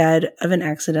 dead of an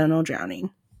accidental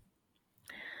drowning.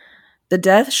 The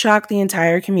death shocked the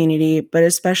entire community, but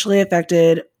especially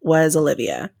affected was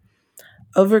Olivia.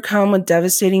 Overcome with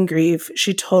devastating grief,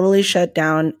 she totally shut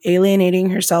down, alienating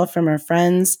herself from her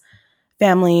friends,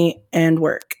 family, and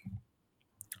work.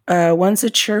 Once a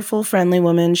cheerful, friendly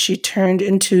woman, she turned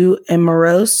into a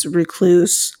morose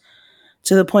recluse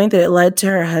to the point that it led to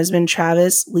her husband,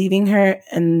 Travis, leaving her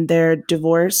and their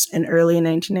divorce in early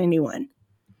 1991.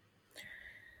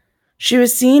 She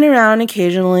was seen around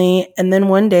occasionally, and then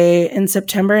one day in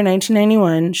September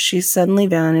 1991, she suddenly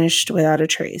vanished without a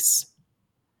trace.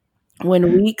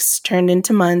 When weeks turned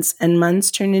into months and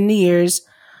months turned into years,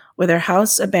 with her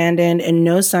house abandoned and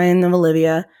no sign of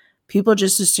Olivia, people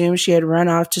just assumed she had run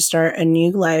off to start a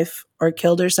new life or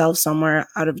killed herself somewhere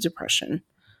out of depression.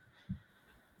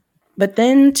 But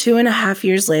then 2.5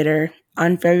 years later,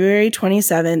 on February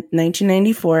 27th,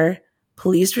 1994,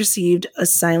 police received a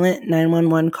silent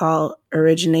 911 call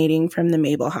originating from the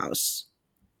Mabel house.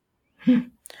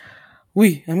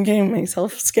 I'm getting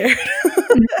myself scared.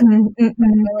 I know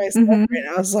myself right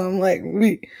now, so I'm like,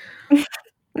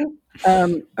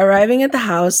 arriving at the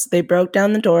house, they broke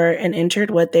down the door and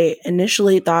entered what they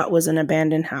initially thought was an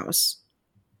abandoned house.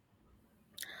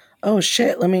 Oh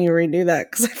shit, let me redo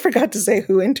that because I forgot to say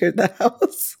who entered the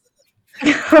house.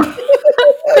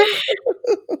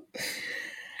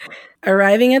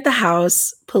 Arriving at the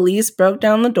house, police broke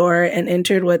down the door and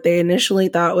entered what they initially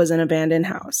thought was an abandoned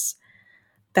house.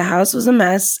 The house was a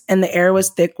mess and the air was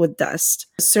thick with dust.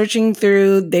 Searching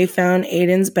through, they found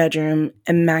Aiden's bedroom,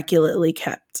 immaculately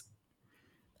kept.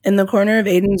 In the corner of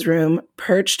Aiden's room,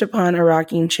 perched upon a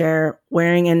rocking chair,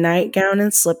 wearing a nightgown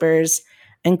and slippers,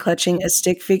 and clutching a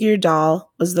stick figure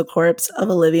doll, was the corpse of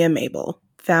Olivia Mabel,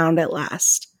 found at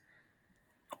last.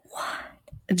 What?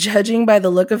 Judging by the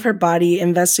look of her body,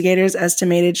 investigators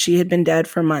estimated she had been dead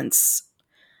for months,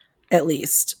 at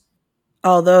least,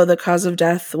 although the cause of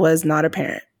death was not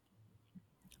apparent.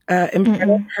 In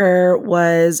front of her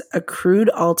was a crude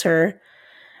altar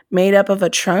made up of a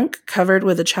trunk covered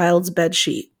with a child's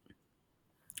bedsheet.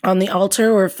 On the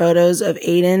altar were photos of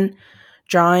Aiden,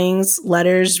 drawings,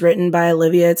 letters written by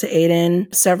Olivia to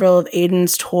Aiden, several of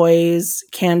Aiden's toys,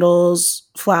 candles,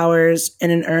 flowers,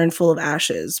 and an urn full of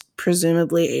ashes,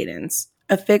 presumably Aiden's.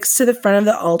 Affixed to the front of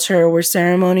the altar were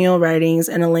ceremonial writings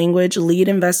in a language lead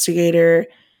investigator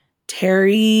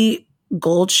Terry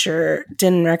Goldshirt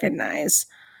didn't recognize,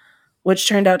 which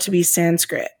turned out to be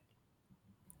Sanskrit.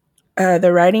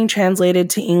 The writing translated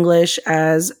to English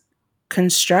as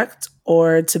construct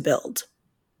or to build.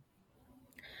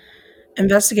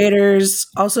 Investigators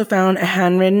also found a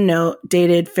handwritten note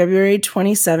dated February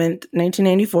 27th,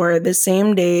 1994, the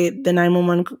same day the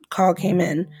 911 call came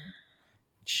in.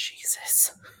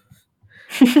 Jesus.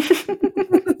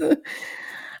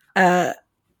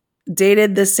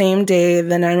 Dated the same day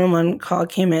the 911 call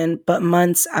came in, but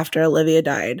months after Olivia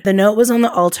died. The note was on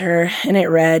the altar, and it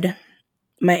read,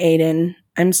 "My Aiden,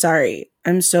 I'm sorry.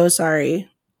 I'm so sorry.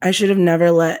 I should have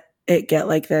never let it get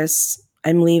like this.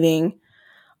 I'm leaving.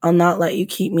 I'll not let you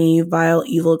keep me, you vile,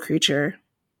 evil creature.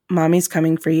 Mommy's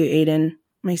coming for you, Aiden.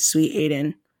 My sweet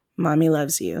Aiden. Mommy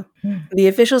loves you." The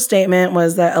official statement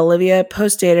was that Olivia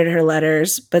post-dated her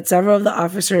letters, but several of the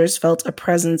officers felt a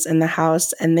presence in the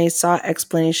house and they sought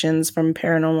explanations from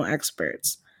paranormal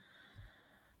experts.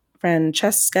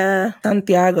 Francesca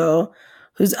Santiago,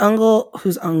 whose uncle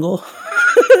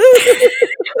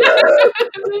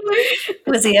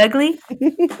Was he ugly? I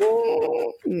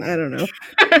don't know.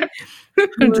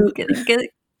 I'm just kidding.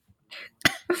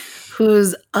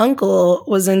 Whose uncle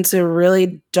was into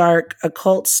really dark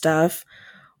occult stuff,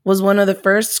 was one of the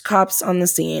first cops on the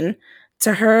scene.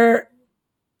 To her,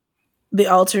 the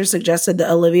altar suggested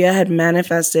that Olivia had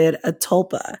manifested a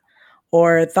tulpa,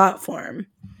 or thought form.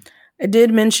 I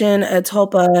did mention a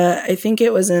tulpa, I think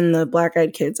it was in the Black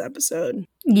Eyed Kids episode.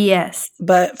 Yes.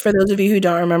 But for those of you who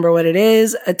don't remember what it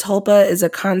is, a tulpa is a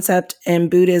concept in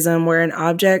Buddhism where an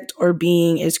object or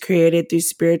being is created through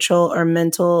spiritual or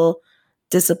mental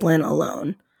discipline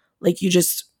alone. Like you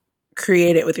just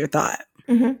create it with your thought.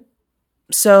 Mm-hmm.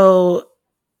 So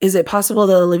is it possible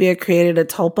that Olivia created a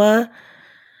tulpa,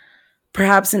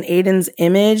 perhaps in Aiden's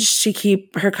image to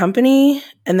keep her company,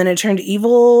 and then it turned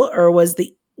evil? Or was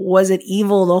it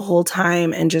evil the whole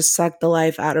time and just sucked the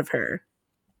life out of her?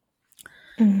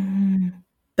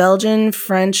 Belgian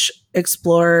French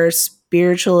explorer,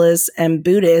 spiritualist, and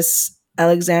Buddhist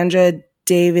Alexandra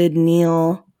David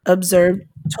Neal observed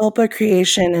tulpa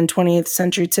creation in 20th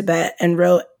century Tibet and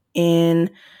wrote in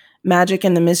Magic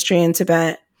and the Mystery in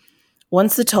Tibet,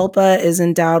 "Once the tulpa is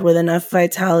endowed with enough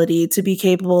vitality to be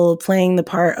capable of playing the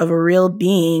part of a real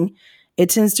being,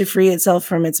 it tends to free itself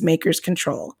from its maker's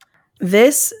control.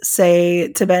 This,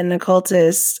 say Tibetan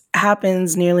occultists,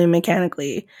 happens nearly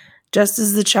mechanically. just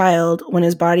as the child, when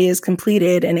his body is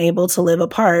completed and able to live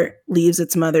apart, leaves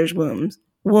its mother's womb.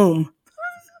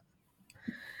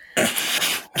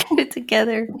 Get it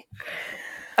together.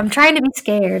 I'm trying to be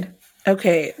scared.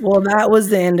 Okay, well, that was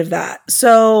the end of that.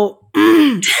 So,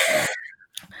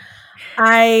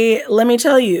 let me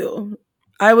tell you,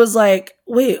 I was like,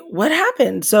 wait, what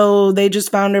happened? So they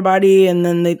just found her body and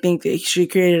then they think that she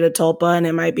created a tulpa and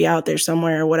it might be out there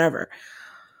somewhere or whatever.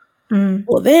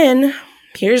 Well, then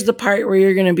here's the part where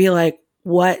you're going to be like,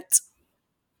 what?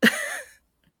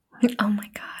 Oh my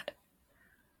God.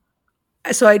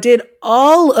 So I did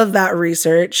all of that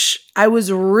research. I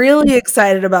was really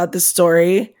excited about this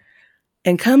story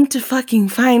and come to fucking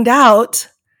find out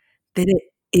that it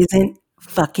isn't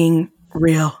fucking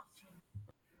real.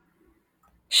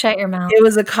 Shut your mouth. It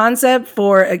was a concept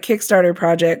for a Kickstarter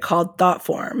project called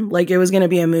Thoughtform. Like it was going to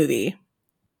be a movie.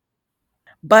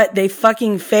 But they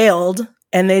fucking failed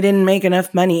and they didn't make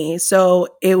enough money. So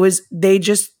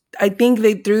I think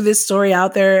they threw this story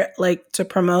out there like to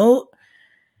promote.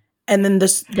 And then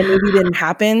the movie didn't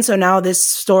happen. So now this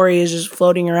story is just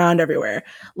floating around everywhere.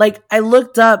 Like I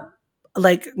looked up,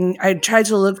 like I tried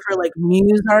to look for like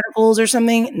news articles or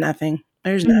something. Nothing.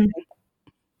 There's nothing.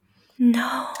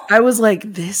 No. I was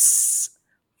like, this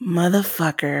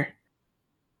motherfucker.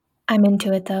 I'm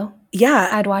into it though. Yeah.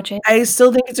 I'd watch it. I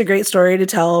still think it's a great story to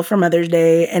tell for Mother's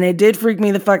Day. And it did freak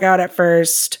me the fuck out at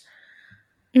first.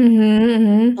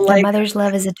 Like, mother's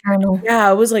love is eternal. Yeah,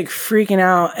 I was like freaking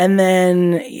out. And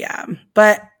then, yeah.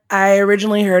 But I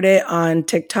originally heard it on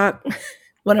TikTok.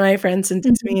 One of my friends sent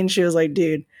it to me and she was like,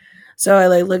 dude. So I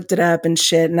like looked it up and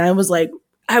shit. And I was like,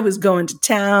 I was going to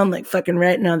town, like fucking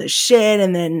writing all this shit.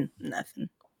 And then nothing.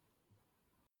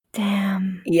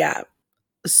 Damn. Yeah.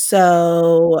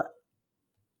 So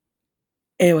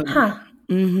it was.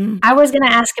 I was gonna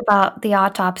ask about the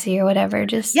autopsy or whatever.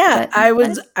 I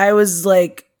was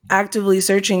like actively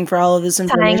searching for all of this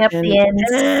information. Tying up the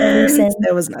ends.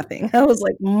 There was nothing. I was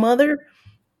like,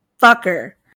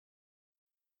 motherfucker.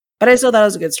 But I still thought it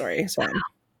was a good story. So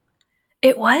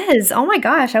it was. Oh my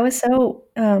gosh, I was so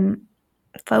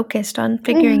focused on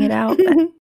figuring it out.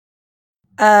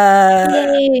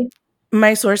 Yay.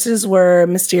 My sources were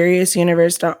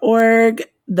mysteriousuniverse.org,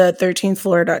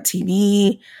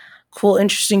 the13thfloor.tv,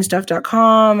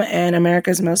 coolinterestingstuff.com, and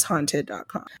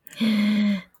americasmosthaunted.com.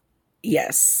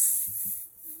 Yes.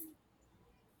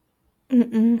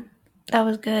 That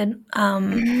was good.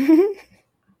 Off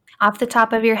the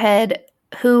top of your head,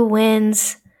 who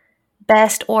wins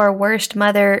best or worst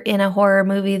mother in a horror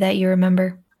movie that you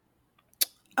remember?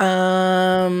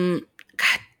 God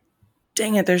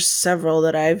dang it, there's several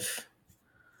that I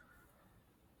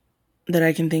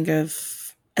can think of.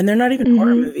 And they're not even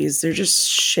horror movies. They're just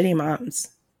shitty moms.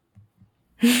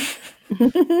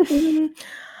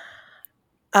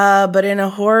 But in a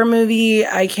horror movie,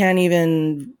 I can't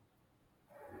even...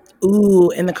 Ooh,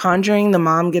 in The Conjuring, the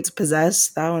mom gets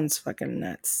possessed. That one's fucking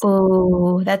nuts.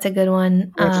 Ooh, that's a good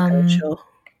one.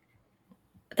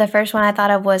 The first one I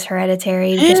thought of was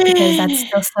Hereditary, just because that's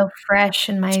still so fresh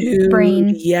in my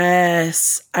brain.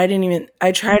 Yes. I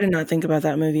try to not think about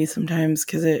that movie sometimes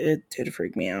because it did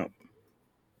freak me out.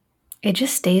 It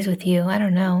just stays with you. I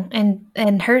don't know.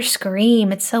 And her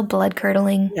scream, it's so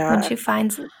blood-curdling when she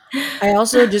finds it. I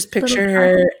also just picture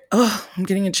her... Oh, I'm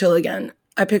getting a chill again.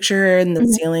 I picture her in the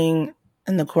ceiling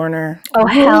in the corner. Oh,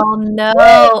 hell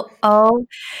no. Oh,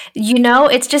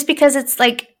 it's just because it's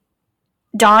like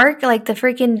dark, like the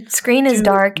freaking screen is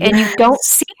dark and you don't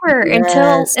see her and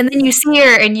then you see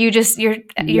her and you just your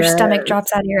stomach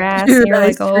drops out of your ass. Dude, and you're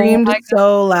like, screamed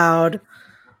so loud.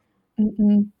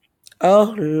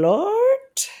 Oh Lord.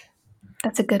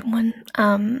 That's a good one.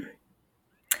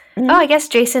 I guess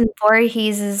Jason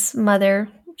Voorhees' mother.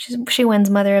 She wins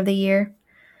Mother of the Year.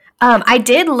 I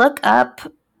did look up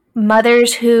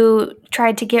mothers who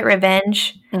tried to get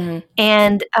revenge,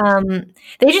 and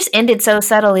they just ended so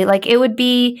subtly. Like, it would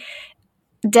be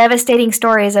devastating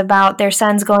stories about their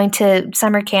sons going to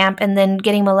summer camp and then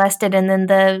getting molested, and then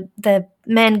the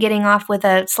men getting off with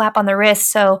a slap on the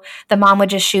wrist, so the mom would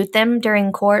just shoot them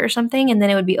during court or something, and then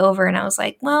it would be over. And I was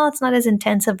like, well, it's not as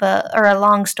intense of a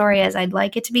long story as I'd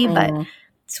like it to be, but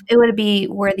it would be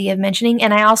worthy of mentioning.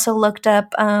 And I also looked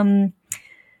up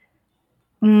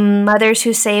mothers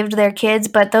who saved their kids,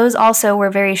 but those also were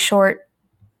very short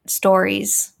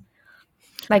stories.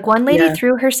 Like, one lady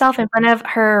threw herself in front of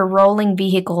her rolling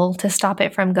vehicle to stop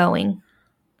it from going.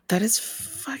 That is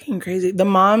fucking crazy. The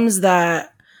moms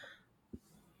that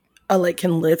like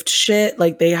can lift shit,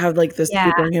 like they have like this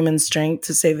superhuman strength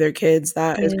to save their kids.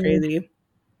 That is crazy.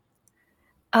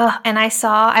 And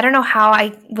I don't know how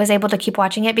I was able to keep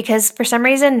watching it because for some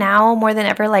reason now more than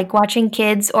ever, like watching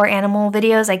kids or animal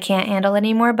videos, I can't handle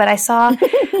anymore. But I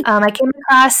came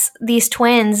across these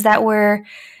twins that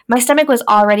my stomach was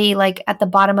already like at the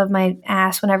bottom of my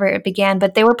ass whenever it began,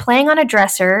 but they were playing on a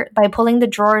dresser by pulling the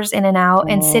drawers in and out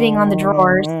and sitting on the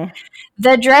drawers.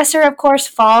 The dresser, of course,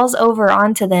 falls over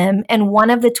onto them, and one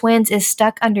of the twins is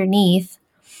stuck underneath.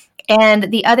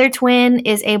 And the other twin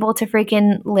is able to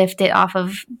freaking lift it off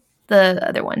of the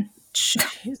other one.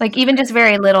 Like, even just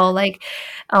very little. Like,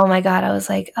 oh my God, I was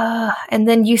like, and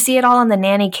then you see it all on the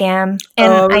nanny cam.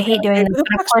 And I hate doing this.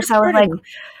 But of course, I was like,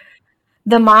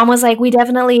 the mom was like, we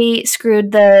definitely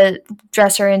screwed the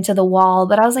dresser into the wall.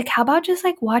 But I was like, how about just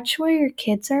like watch where your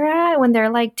kids are at when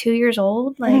they're like 2 years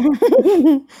old? Like,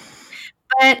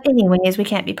 but anyways, we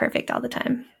can't be perfect all the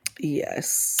time.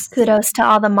 Yes. Kudos to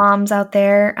all the moms out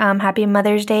there. Happy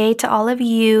Mother's Day to all of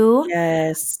you.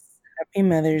 Yes. Happy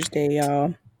Mother's Day,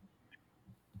 y'all.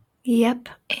 Yep.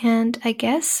 And I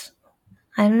guess,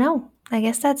 I don't know. I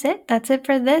guess that's it. That's it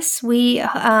for this. We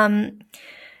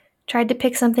tried to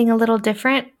pick something a little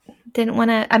different. Didn't want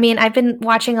to, I mean, I've been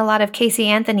watching a lot of Casey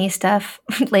Anthony stuff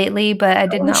lately, but I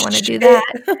did not want to do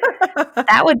that.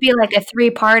 That would be like a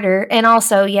 3-parter. And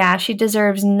also, yeah, she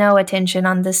deserves no attention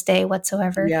on this day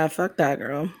whatsoever. Yeah, fuck that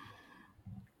girl.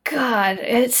 God,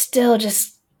 it still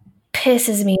just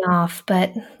pisses me off.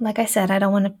 But like I said, I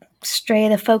don't want to stray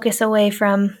the focus away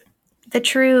from the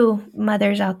true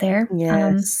mothers out there.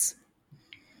 Yes.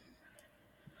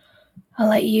 I'll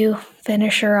let you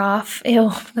finish her off.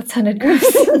 Ew, that sounded gross.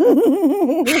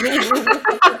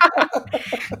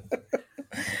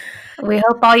 We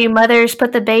hope all you mothers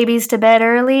put the babies to bed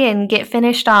early and get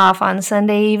finished off on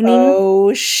Sunday evening.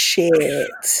 Oh, shit.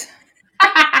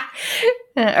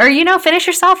 Or, finish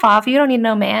yourself off. You don't need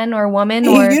no man or woman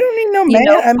or you don't need no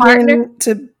man. partner. I mean,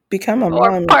 to become a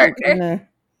mom, partner.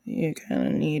 You kind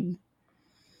of need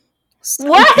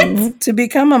something. What? To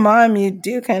become a mom, you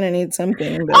do kind of need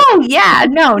something. But... Oh, yeah.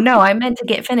 No. I meant to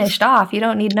get finished off. You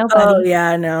don't need nobody. Oh,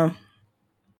 yeah, no.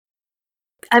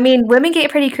 I mean, women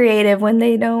get pretty creative when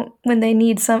they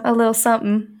need a little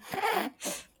something.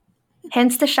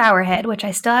 Hence the shower head, which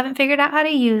I still haven't figured out how to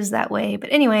use that way.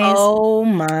 But anyways. Oh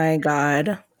my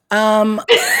God.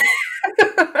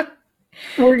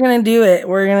 We're going to do it.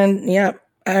 Yep.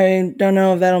 I don't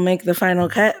know if that'll make the final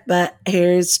cut, but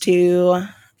here's to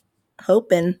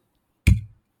hoping.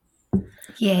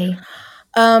 Yay.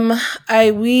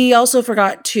 We also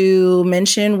forgot to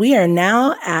mention we are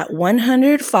now at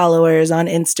 100 followers on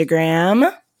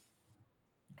Instagram.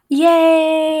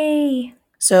 Yay!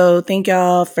 So thank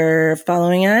y'all for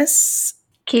following us.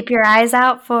 Keep your eyes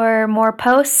out for more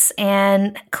posts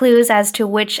and clues as to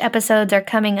which episodes are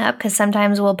coming up, because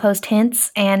sometimes we'll post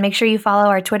hints. And make sure you follow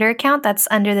our Twitter account. That's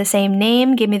under the same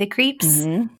name. Give me the creeps.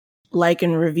 Mm-hmm. Like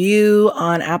and review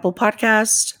on Apple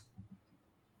Podcast.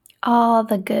 All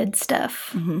the good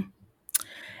stuff. Mm-hmm.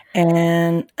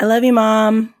 And I love you,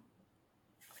 Mom.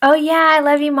 Oh, yeah. I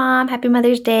love you, Mom. Happy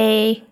Mother's Day.